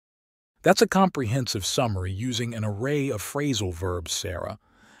 That's a comprehensive summary using an array of phrasal verbs, Sarah.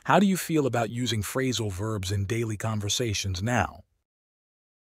 How do you feel about using phrasal verbs in daily conversations now?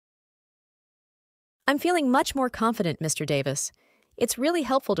 I'm feeling much more confident, Mr. Davis. It's really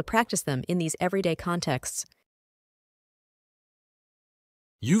helpful to practice them in these everyday contexts.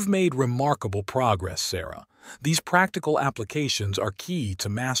 You've made remarkable progress, Sarah. These practical applications are key to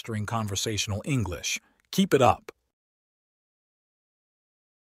mastering conversational English. Keep it up.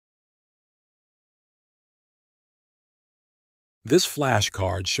 This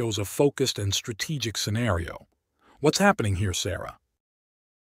flashcard shows a focused and strategic scenario. What's happening here, Sarah?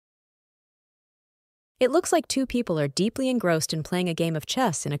 It looks like two people are deeply engrossed in playing a game of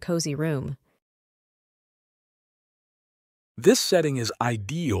chess in a cozy room. This setting is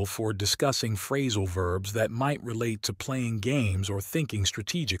ideal for discussing phrasal verbs that might relate to playing games or thinking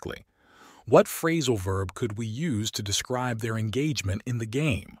strategically. What phrasal verb could we use to describe their engagement in the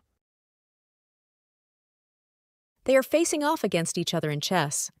game? They are facing off against each other in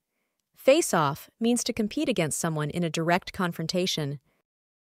chess. Face off means to compete against someone in a direct confrontation.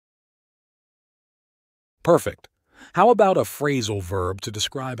 Perfect. How about a phrasal verb to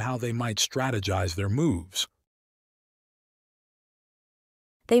describe how they might strategize their moves?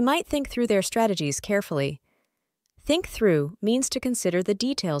 They might think through their strategies carefully. Think through means to consider the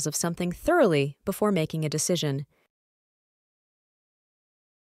details of something thoroughly before making a decision.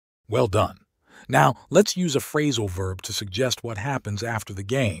 Well done. Now, let's use a phrasal verb to suggest what happens after the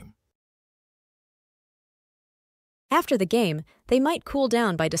game. After the game, they might cool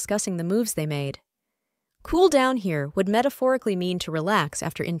down by discussing the moves they made. Cool down here would metaphorically mean to relax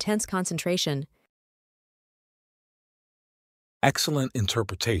after intense concentration. Excellent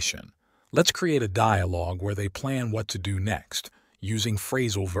interpretation. Let's create a dialogue where they plan what to do next, using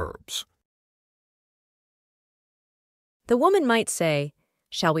phrasal verbs. The woman might say,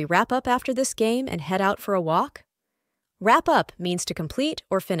 "Shall we wrap up after this game and head out for a walk?" Wrap up means to complete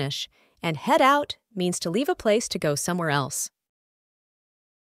or finish, and head out means to leave a place to go somewhere else.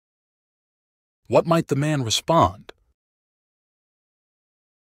 What might the man respond?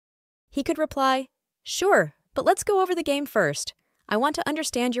 He could reply, "Sure, but let's go over the game first. I want to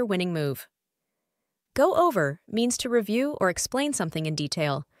understand your winning move." Go over means to review or explain something in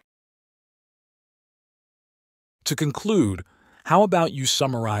detail. To conclude, how about you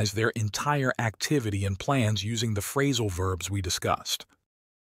summarize their entire activity and plans using the phrasal verbs we discussed?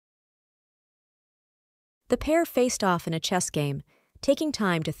 The pair faced off in a chess game, taking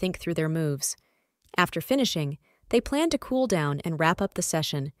time to think through their moves. After finishing, they planned to cool down and wrap up the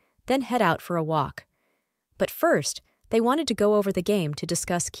session, then head out for a walk. But first, they wanted to go over the game to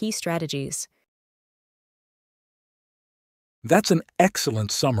discuss key strategies. That's an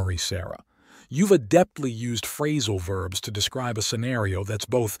excellent summary, Sarah. You've adeptly used phrasal verbs to describe a scenario that's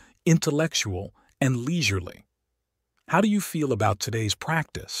both intellectual and leisurely. How do you feel about today's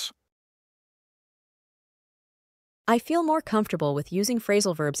practice? I feel more comfortable with using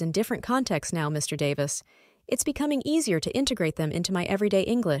phrasal verbs in different contexts now, Mr. Davis. It's becoming easier to integrate them into my everyday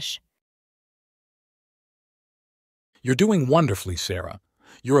English. You're doing wonderfully, Sarah.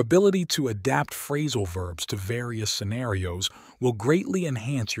 Your ability to adapt phrasal verbs to various scenarios will greatly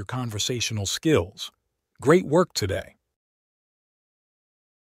enhance your conversational skills. Great work today.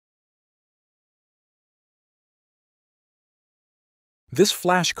 This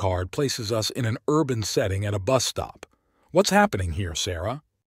flashcard places us in an urban setting at a bus stop. What's happening here, Sarah?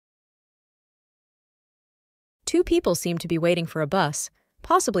 Two people seem to be waiting for a bus,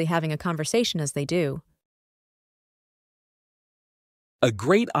 possibly having a conversation as they do. A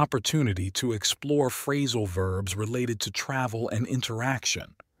great opportunity to explore phrasal verbs related to travel and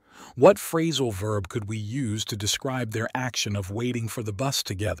interaction. What phrasal verb could we use to describe their action of waiting for the bus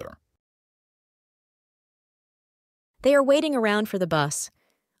together? They are waiting around for the bus.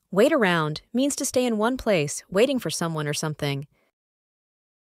 Wait around means to stay in one place, waiting for someone or something.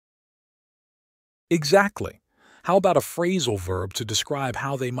 Exactly. How about a phrasal verb to describe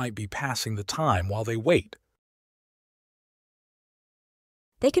how they might be passing the time while they wait?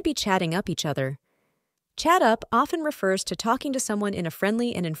 They could be chatting up each other. Chat up often refers to talking to someone in a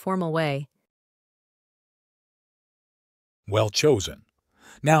friendly and informal way. Well chosen.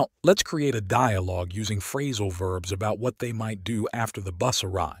 Now, let's create a dialogue using phrasal verbs about what they might do after the bus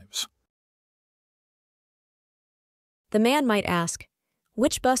arrives. The man might ask,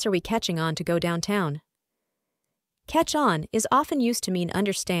 "Which bus are we catching on to go downtown?" Catch on is often used to mean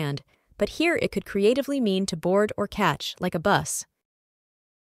understand, but here it could creatively mean to board or catch, like a bus.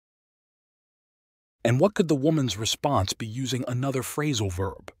 And what could the woman's response be using another phrasal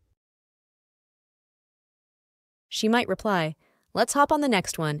verb? She might reply, "Let's hop on the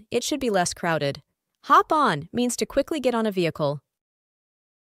next one. It should be less crowded." Hop on means to quickly get on a vehicle.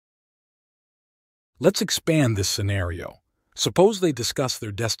 Let's expand this scenario. Suppose they discuss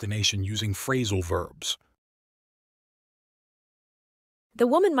their destination using phrasal verbs. The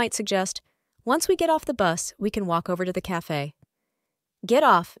woman might suggest, "Once we get off the bus, we can walk over to the cafe." Get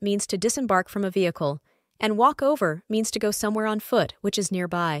off means to disembark from a vehicle, and walk over means to go somewhere on foot, which is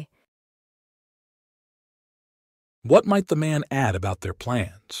nearby. What might the man add about their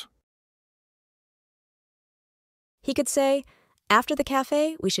plans? He could say, "After the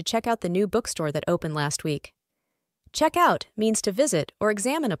cafe, we should check out the new bookstore that opened last week." Check out means to visit or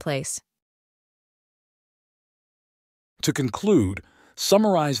examine a place. To conclude,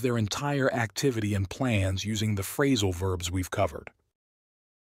 summarize their entire activity and plans using the phrasal verbs we've covered.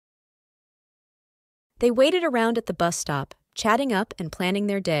 They waited around at the bus stop, chatting up and planning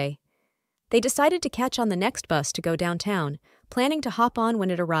their day. They decided to catch on the next bus to go downtown, planning to hop on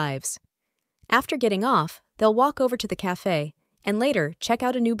when it arrives. After getting off, they'll walk over to the cafe and later check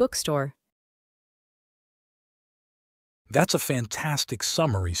out a new bookstore. That's a fantastic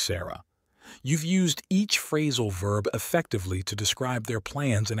summary, Sarah. You've used each phrasal verb effectively to describe their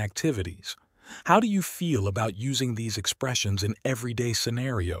plans and activities. How do you feel about using these expressions in everyday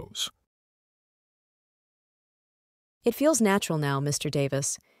scenarios? It feels natural now, Mr.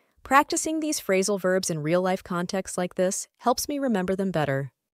 Davis. Practicing these phrasal verbs in real-life contexts like this helps me remember them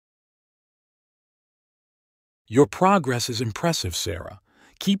better. Your progress is impressive, Sarah.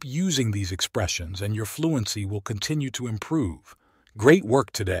 Keep using these expressions and your fluency will continue to improve. Great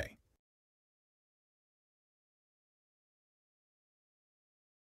work today.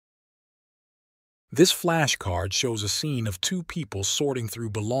 This flashcard shows a scene of two people sorting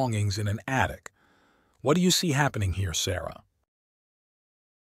through belongings in an attic. What do you see happening here, Sarah?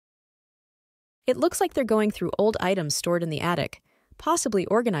 It looks like they're going through old items stored in the attic, possibly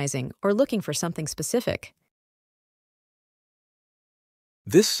organizing or looking for something specific.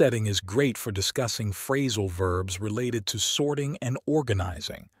 This setting is great for discussing phrasal verbs related to sorting and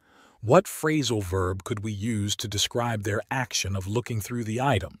organizing. What phrasal verb could we use to describe their action of looking through the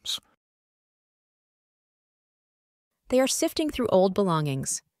items? They are sifting through old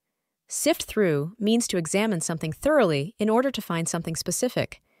belongings. Sift through means to examine something thoroughly in order to find something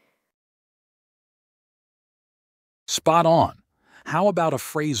specific. Spot on. How about a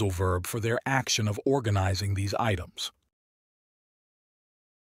phrasal verb for their action of organizing these items?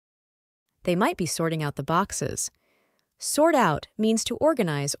 They might be sorting out the boxes. Sort out means to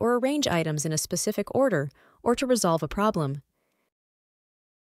organize or arrange items in a specific order or to resolve a problem.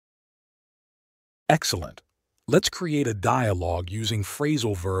 Excellent. Let's create a dialogue using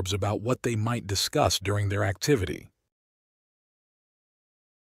phrasal verbs about what they might discuss during their activity.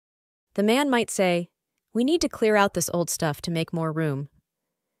 The man might say, "We need to clear out this old stuff to make more room."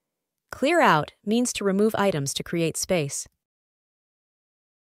 Clear out means to remove items to create space.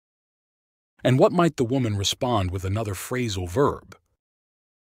 And what might the woman respond with another phrasal verb?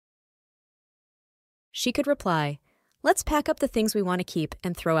 She could reply, "Let's pack up the things we want to keep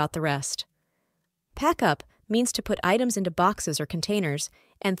and throw out the rest." Pack up means to put items into boxes or containers,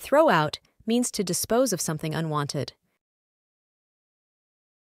 and throw out means to dispose of something unwanted.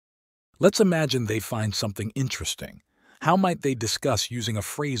 Let's imagine they find something interesting. How might they discuss using a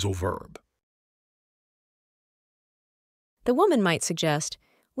phrasal verb? The woman might suggest,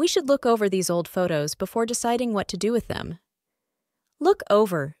 "We should look over these old photos before deciding what to do with them." Look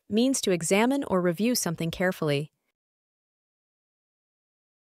over means to examine or review something carefully.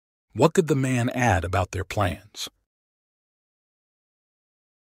 What could the man add about their plans?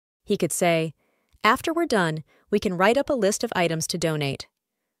 He could say, "After we're done, we can write up a list of items to donate."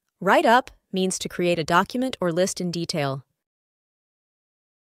 Write up means to create a document or list in detail.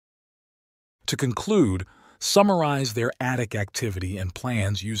 To conclude, summarize their attic activity and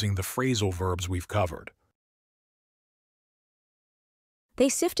plans using the phrasal verbs we've covered. They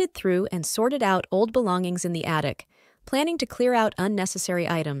sifted through and sorted out old belongings in the attic, planning to clear out unnecessary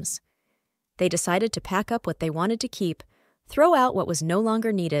items. They decided to pack up what they wanted to keep, throw out what was no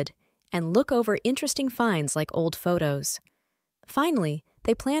longer needed, and look over interesting finds like old photos. Finally,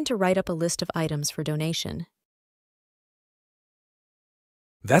 they planned to write up a list of items for donation.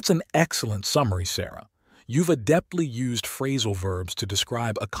 That's an excellent summary, Sarah. You've adeptly used phrasal verbs to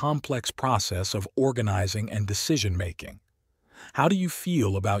describe a complex process of organizing and decision-making. How do you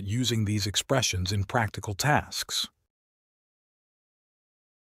feel about using these expressions in practical tasks?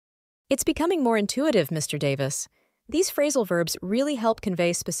 It's becoming more intuitive, Mr. Davis. These phrasal verbs really help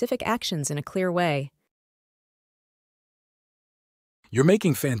convey specific actions in a clear way. You're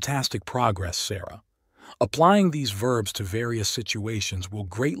making fantastic progress, Sarah. Applying these verbs to various situations will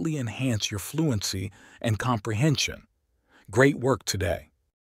greatly enhance your fluency and comprehension. Great work today.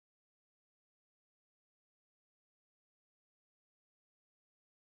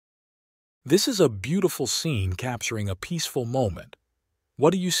 This is a beautiful scene capturing a peaceful moment.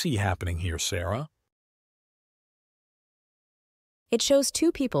 What do you see happening here, Sarah? It shows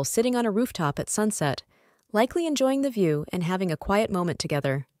two people sitting on a rooftop at sunset, likely enjoying the view and having a quiet moment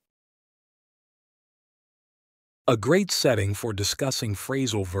together. A great setting for discussing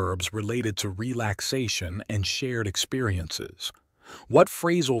phrasal verbs related to relaxation and shared experiences. What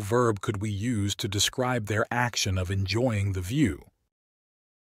phrasal verb could we use to describe their action of enjoying the view?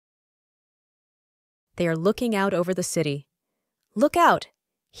 They are looking out over the city. Look out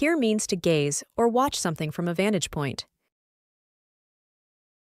here means to gaze or watch something from a vantage point.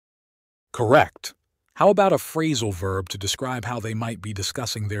 Correct. How about a phrasal verb to describe how they might be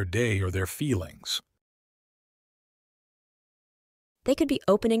discussing their day or their feelings? They could be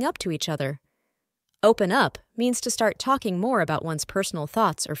opening up to each other. Open up means to start talking more about one's personal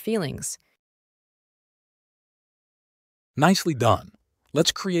thoughts or feelings. Nicely done.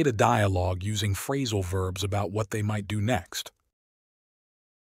 Let's create a dialogue using phrasal verbs about what they might do next.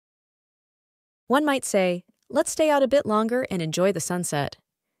 One might say, "Let's stay out a bit longer and enjoy the sunset."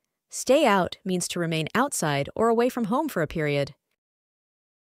 Stay out means to remain outside or away from home for a period.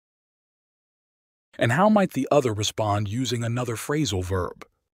 And how might the other respond using another phrasal verb?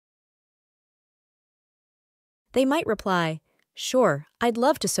 They might reply, "Sure, I'd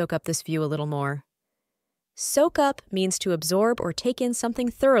love to soak up this view a little more." Soak up means to absorb or take in something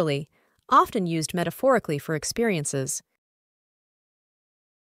thoroughly, often used metaphorically for experiences.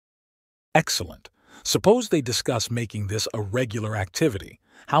 Excellent. Suppose they discuss making this a regular activity.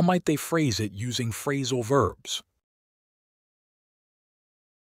 How might they phrase it using phrasal verbs?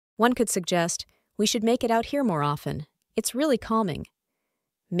 One could suggest, "We should make it out here more often. It's really calming."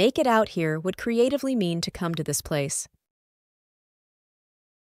 Make it out here would creatively mean to come to this place.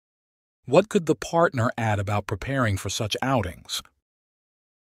 What could the partner add about preparing for such outings?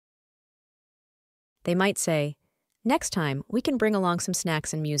 They might say, "Next time, we can bring along some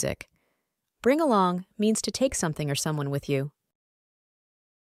snacks and music." Bring along means to take something or someone with you.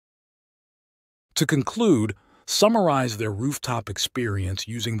 To conclude, summarize their rooftop experience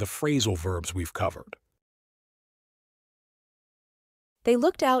using the phrasal verbs we've covered. They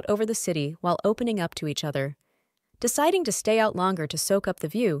looked out over the city while opening up to each other. Deciding to stay out longer to soak up the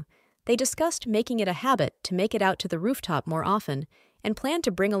view, they discussed making it a habit to make it out to the rooftop more often and planned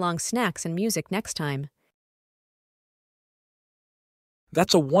to bring along snacks and music next time.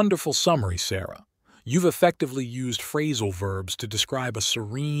 That's a wonderful summary, Sarah. You've effectively used phrasal verbs to describe a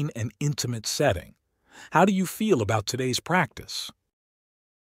serene and intimate setting. How do you feel about today's practice?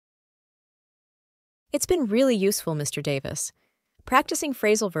 It's been really useful, Mr. Davis. Practicing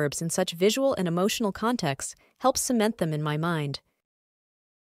phrasal verbs in such visual and emotional contexts helps cement them in my mind.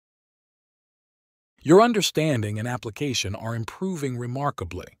 Your understanding and application are improving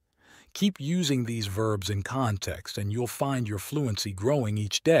remarkably. Keep using these verbs in context and you'll find your fluency growing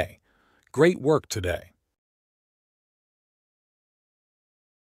each day. Great work today.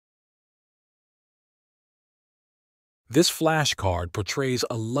 This flashcard portrays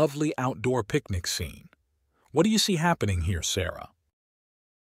a lovely outdoor picnic scene. What do you see happening here, Sarah?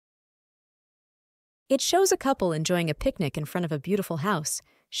 It shows a couple enjoying a picnic in front of a beautiful house,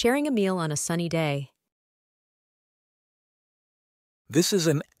 sharing a meal on a sunny day. This is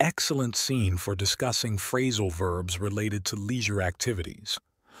an excellent scene for discussing phrasal verbs related to leisure activities.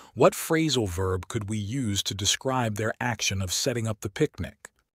 What phrasal verb could we use to describe their action of setting up the picnic?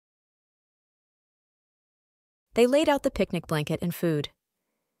 They laid out the picnic blanket and food.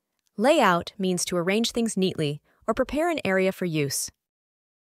 Lay out means to arrange things neatly or prepare an area for use.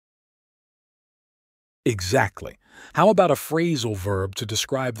 Exactly. How about a phrasal verb to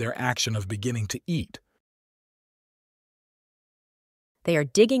describe their action of beginning to eat? They are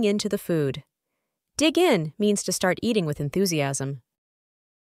digging into the food. Dig in means to start eating with enthusiasm.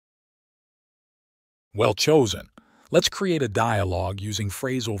 Well chosen. Let's create a dialogue using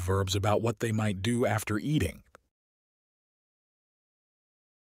phrasal verbs about what they might do after eating.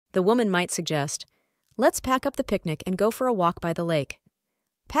 The woman might suggest, "Let's pack up the picnic and go for a walk by the lake."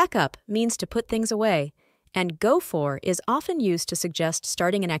 Pack up means to put things away, and go for is often used to suggest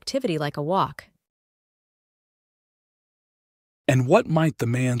starting an activity like a walk. And what might the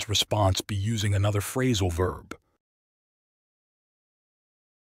man's response be using another phrasal verb?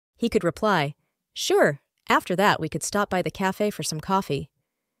 He could reply, "Sure, after that we could stop by the cafe for some coffee."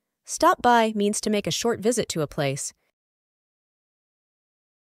 Stop by means to make a short visit to a place.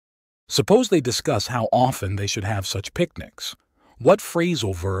 Suppose they discuss how often they should have such picnics. What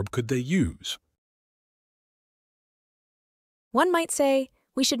phrasal verb could they use? One might say,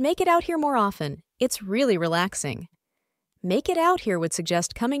 "We should make it out here more often. It's really relaxing." Make it out here would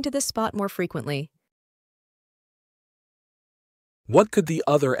suggest coming to this spot more frequently. What could the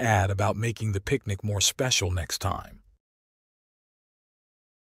other add about making the picnic more special next time?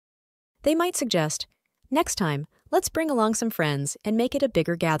 They might suggest, "Next time, let's bring along some friends and make it a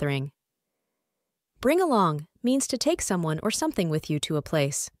bigger gathering." Bring along means to take someone or something with you to a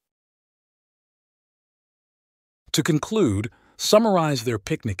place. To conclude, summarize their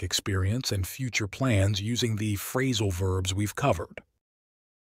picnic experience and future plans using the phrasal verbs we've covered.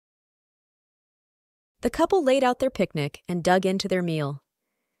 The couple laid out their picnic and dug into their meal.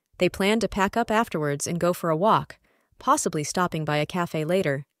 They planned to pack up afterwards and go for a walk, possibly stopping by a cafe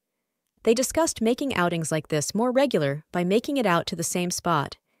later. They discussed making outings like this more regular by making it out to the same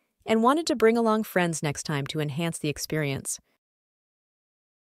spot, and wanted to bring along friends next time to enhance the experience.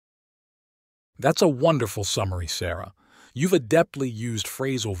 That's a wonderful summary, Sarah. You've adeptly used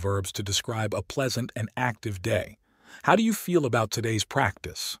phrasal verbs to describe a pleasant and active day. How do you feel about today's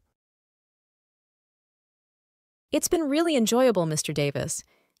practice? It's been really enjoyable, Mr. Davis.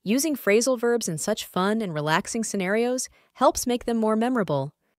 Using phrasal verbs in such fun and relaxing scenarios helps make them more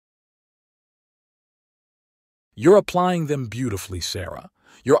memorable. You're applying them beautifully, Sarah.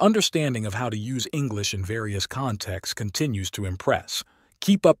 Your understanding of how to use English in various contexts continues to impress.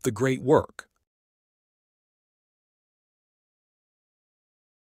 Keep up the great work.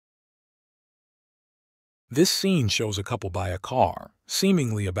 This scene shows a couple by a car,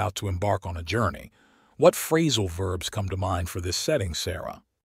 seemingly about to embark on a journey. What phrasal verbs come to mind for this setting, Sarah?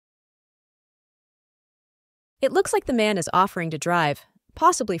 It looks like the man is offering to drive,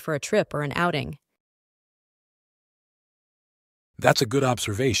 possibly for a trip or an outing. That's a good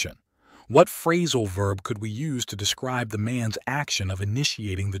observation. What phrasal verb could we use to describe the man's action of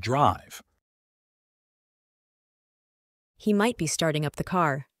initiating the drive? He might be starting up the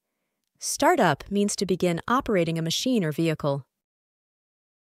car. Start up means to begin operating a machine or vehicle.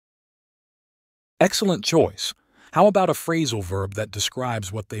 Excellent choice. How about a phrasal verb that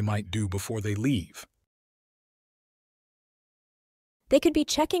describes what they might do before they leave? They could be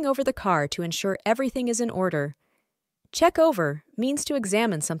checking over the car to ensure everything is in order. Check over means to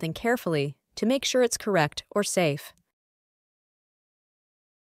examine something carefully to make sure it's correct or safe.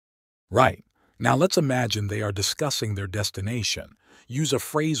 Right. Now let's imagine they are discussing their destination. Use a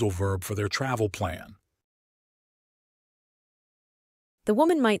phrasal verb for their travel plan. The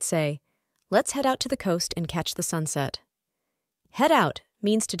woman might say, "Let's head out to the coast and catch the sunset." Head out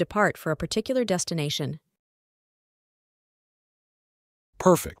means to depart for a particular destination.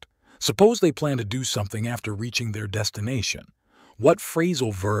 Perfect. Suppose they plan to do something after reaching their destination. What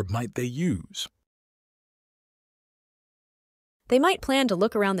phrasal verb might they use? They might plan to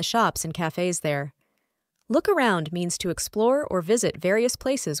look around the shops and cafes there. Look around means to explore or visit various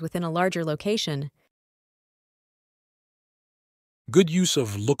places within a larger location. Good use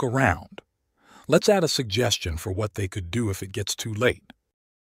of look around. Let's add a suggestion for what they could do if it gets too late.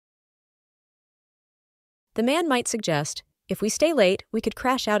 The man might suggest, if we stay late, we could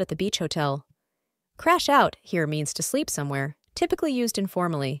crash out at the beach hotel. Crash out here means to sleep somewhere, typically used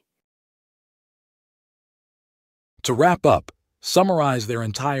informally. To wrap up, summarize their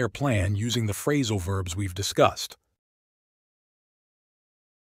entire plan using the phrasal verbs we've discussed.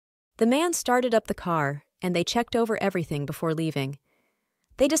 The man started up the car, and they checked over everything before leaving.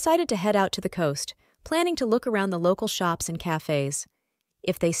 They decided to head out to the coast, planning to look around the local shops and cafes.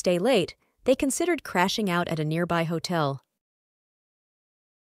 If they stay late, they considered crashing out at a nearby hotel.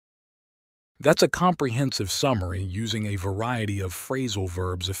 That's a comprehensive summary using a variety of phrasal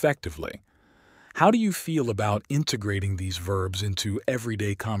verbs effectively. How do you feel about integrating these verbs into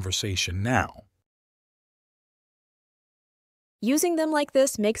everyday conversation now? Using them like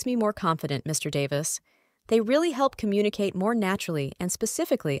this makes me more confident, Mr. Davis. They really help communicate more naturally and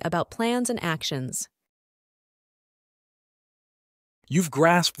specifically about plans and actions. You've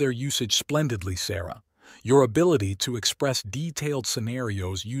grasped their usage splendidly, Sarah. Your ability to express detailed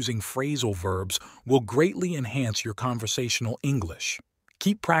scenarios using phrasal verbs will greatly enhance your conversational English.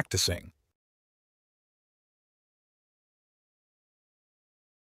 Keep practicing.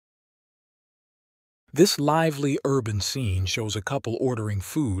 This lively urban scene shows a couple ordering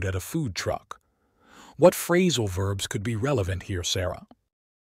food at a food truck. What phrasal verbs could be relevant here, Sarah?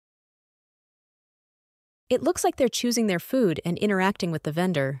 It looks like they're choosing their food and interacting with the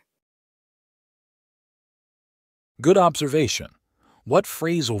vendor. Good observation. What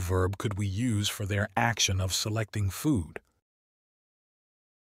phrasal verb could we use for their action of selecting food?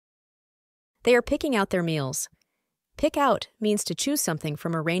 They are picking out their meals. Pick out means to choose something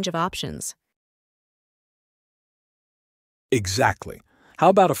from a range of options. Exactly. How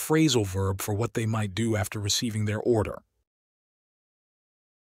about a phrasal verb for what they might do after receiving their order?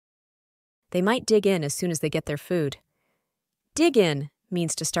 They might dig in as soon as they get their food. Dig in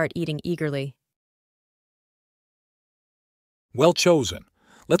means to start eating eagerly. Well chosen.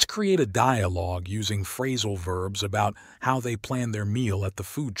 Let's create a dialogue using phrasal verbs about how they plan their meal at the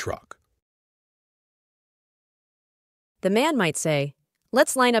food truck. The man might say,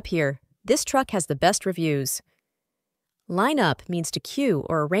 "Let's line up here. This truck has the best reviews." Line up means to queue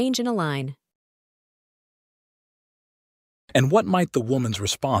or arrange in a line. And what might the woman's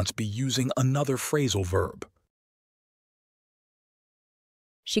response be using another phrasal verb?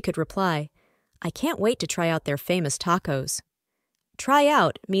 She could reply, "I can't wait to try out their famous tacos." Try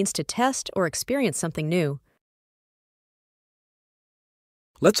out means to test or experience something new.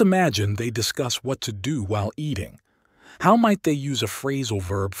 Let's imagine they discuss what to do while eating. How might they use a phrasal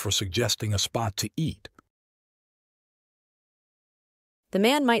verb for suggesting a spot to eat? The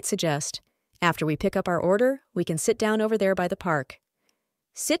man might suggest, "After we pick up our order, we can sit down over there by the park."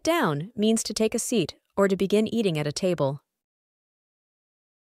 Sit down means to take a seat or to begin eating at a table.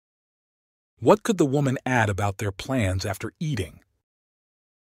 What could the woman add about their plans after eating?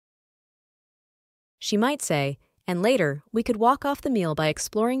 She might say, "And later, we could walk off the meal by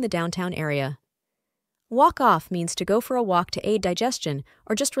exploring the downtown area." Walk off means to go for a walk to aid digestion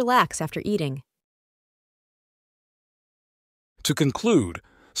or just relax after eating. To conclude,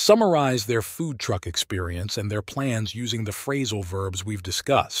 summarize their food truck experience and their plans using the phrasal verbs we've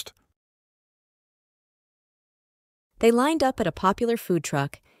discussed. They lined up at a popular food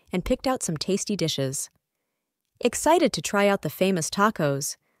truck and picked out some tasty dishes. Excited to try out the famous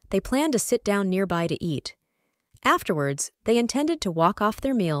tacos, they planned to sit down nearby to eat. Afterwards, they intended to walk off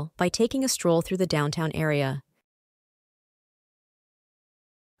their meal by taking a stroll through the downtown area.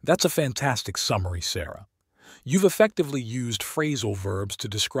 That's a fantastic summary, Sarah. You've effectively used phrasal verbs to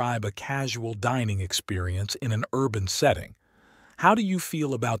describe a casual dining experience in an urban setting. How do you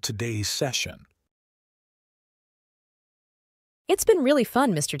feel about today's session? It's been really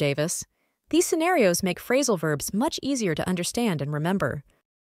fun, Mr. Davis. These scenarios make phrasal verbs much easier to understand and remember.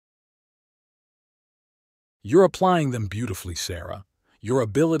 You're applying them beautifully, Sarah. Your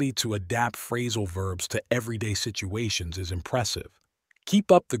ability to adapt phrasal verbs to everyday situations is impressive. Keep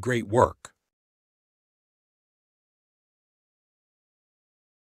up the great work.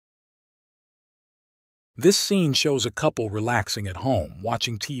 This scene shows a couple relaxing at home,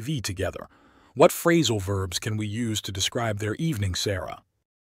 watching TV together. What phrasal verbs can we use to describe their evening, Sarah?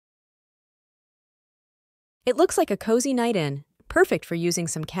 It looks like a cozy night in, perfect for using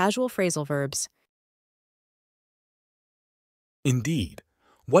some casual phrasal verbs. Indeed.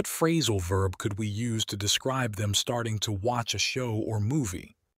 What phrasal verb could we use to describe them starting to watch a show or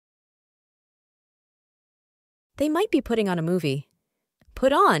movie? They might be putting on a movie.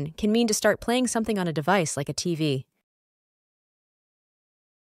 Put on can mean to start playing something on a device like a TV.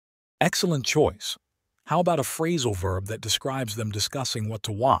 Excellent choice. How about a phrasal verb that describes them discussing what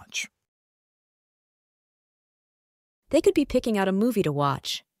to watch? They could be picking out a movie to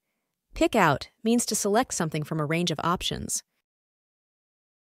watch. Pick out means to select something from a range of options.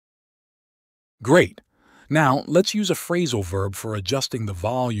 Great. Now, let's use a phrasal verb for adjusting the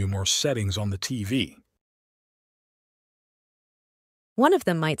volume or settings on the TV. One of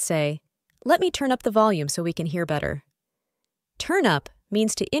them might say, "Let me turn up the volume so we can hear better." Turn up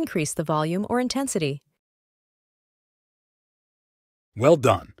means to increase the volume or intensity. Well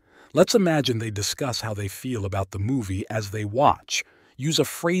done. Let's imagine they discuss how they feel about the movie as they watch. Use a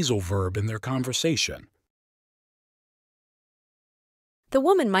phrasal verb in their conversation. The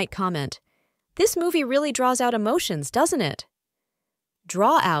woman might comment, "This movie really draws out emotions, doesn't it?"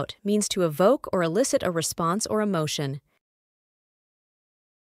 Draw out means to evoke or elicit a response or emotion.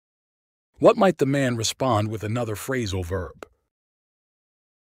 What might the man respond with another phrasal verb?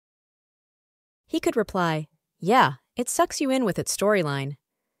 He could reply, "Yeah, it sucks you in with its storyline."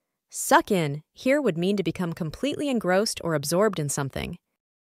 Suck in here would mean to become completely engrossed or absorbed in something.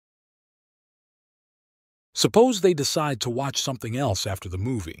 Suppose they decide to watch something else after the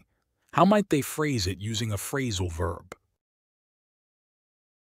movie. How might they phrase it using a phrasal verb?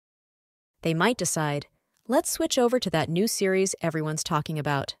 They might decide, "Let's switch over to that new series everyone's talking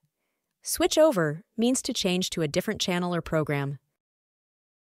about." Switch over means to change to a different channel or program.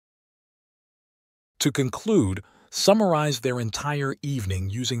 To conclude, summarize their entire evening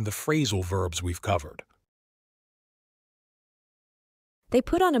using the phrasal verbs we've covered. They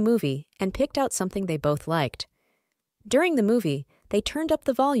put on a movie and picked out something they both liked. During the movie, they turned up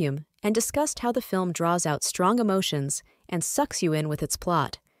the volume and discussed how the film draws out strong emotions and sucks you in with its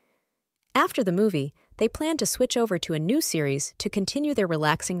plot. After the movie, they planned to switch over to a new series to continue their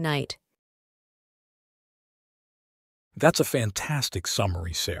relaxing night. That's a fantastic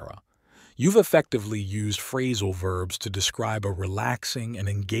summary, Sarah. You've effectively used phrasal verbs to describe a relaxing and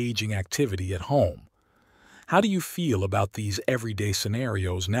engaging activity at home. How do you feel about these everyday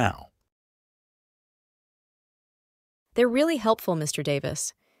scenarios now? They're really helpful, Mr.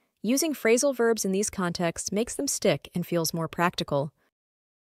 Davis. Using phrasal verbs in these contexts makes them stick and feels more practical.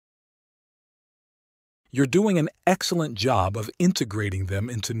 You're doing an excellent job of integrating them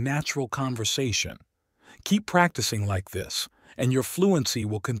into natural conversation. Keep practicing like this, and your fluency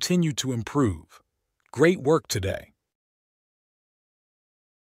will continue to improve. Great work today.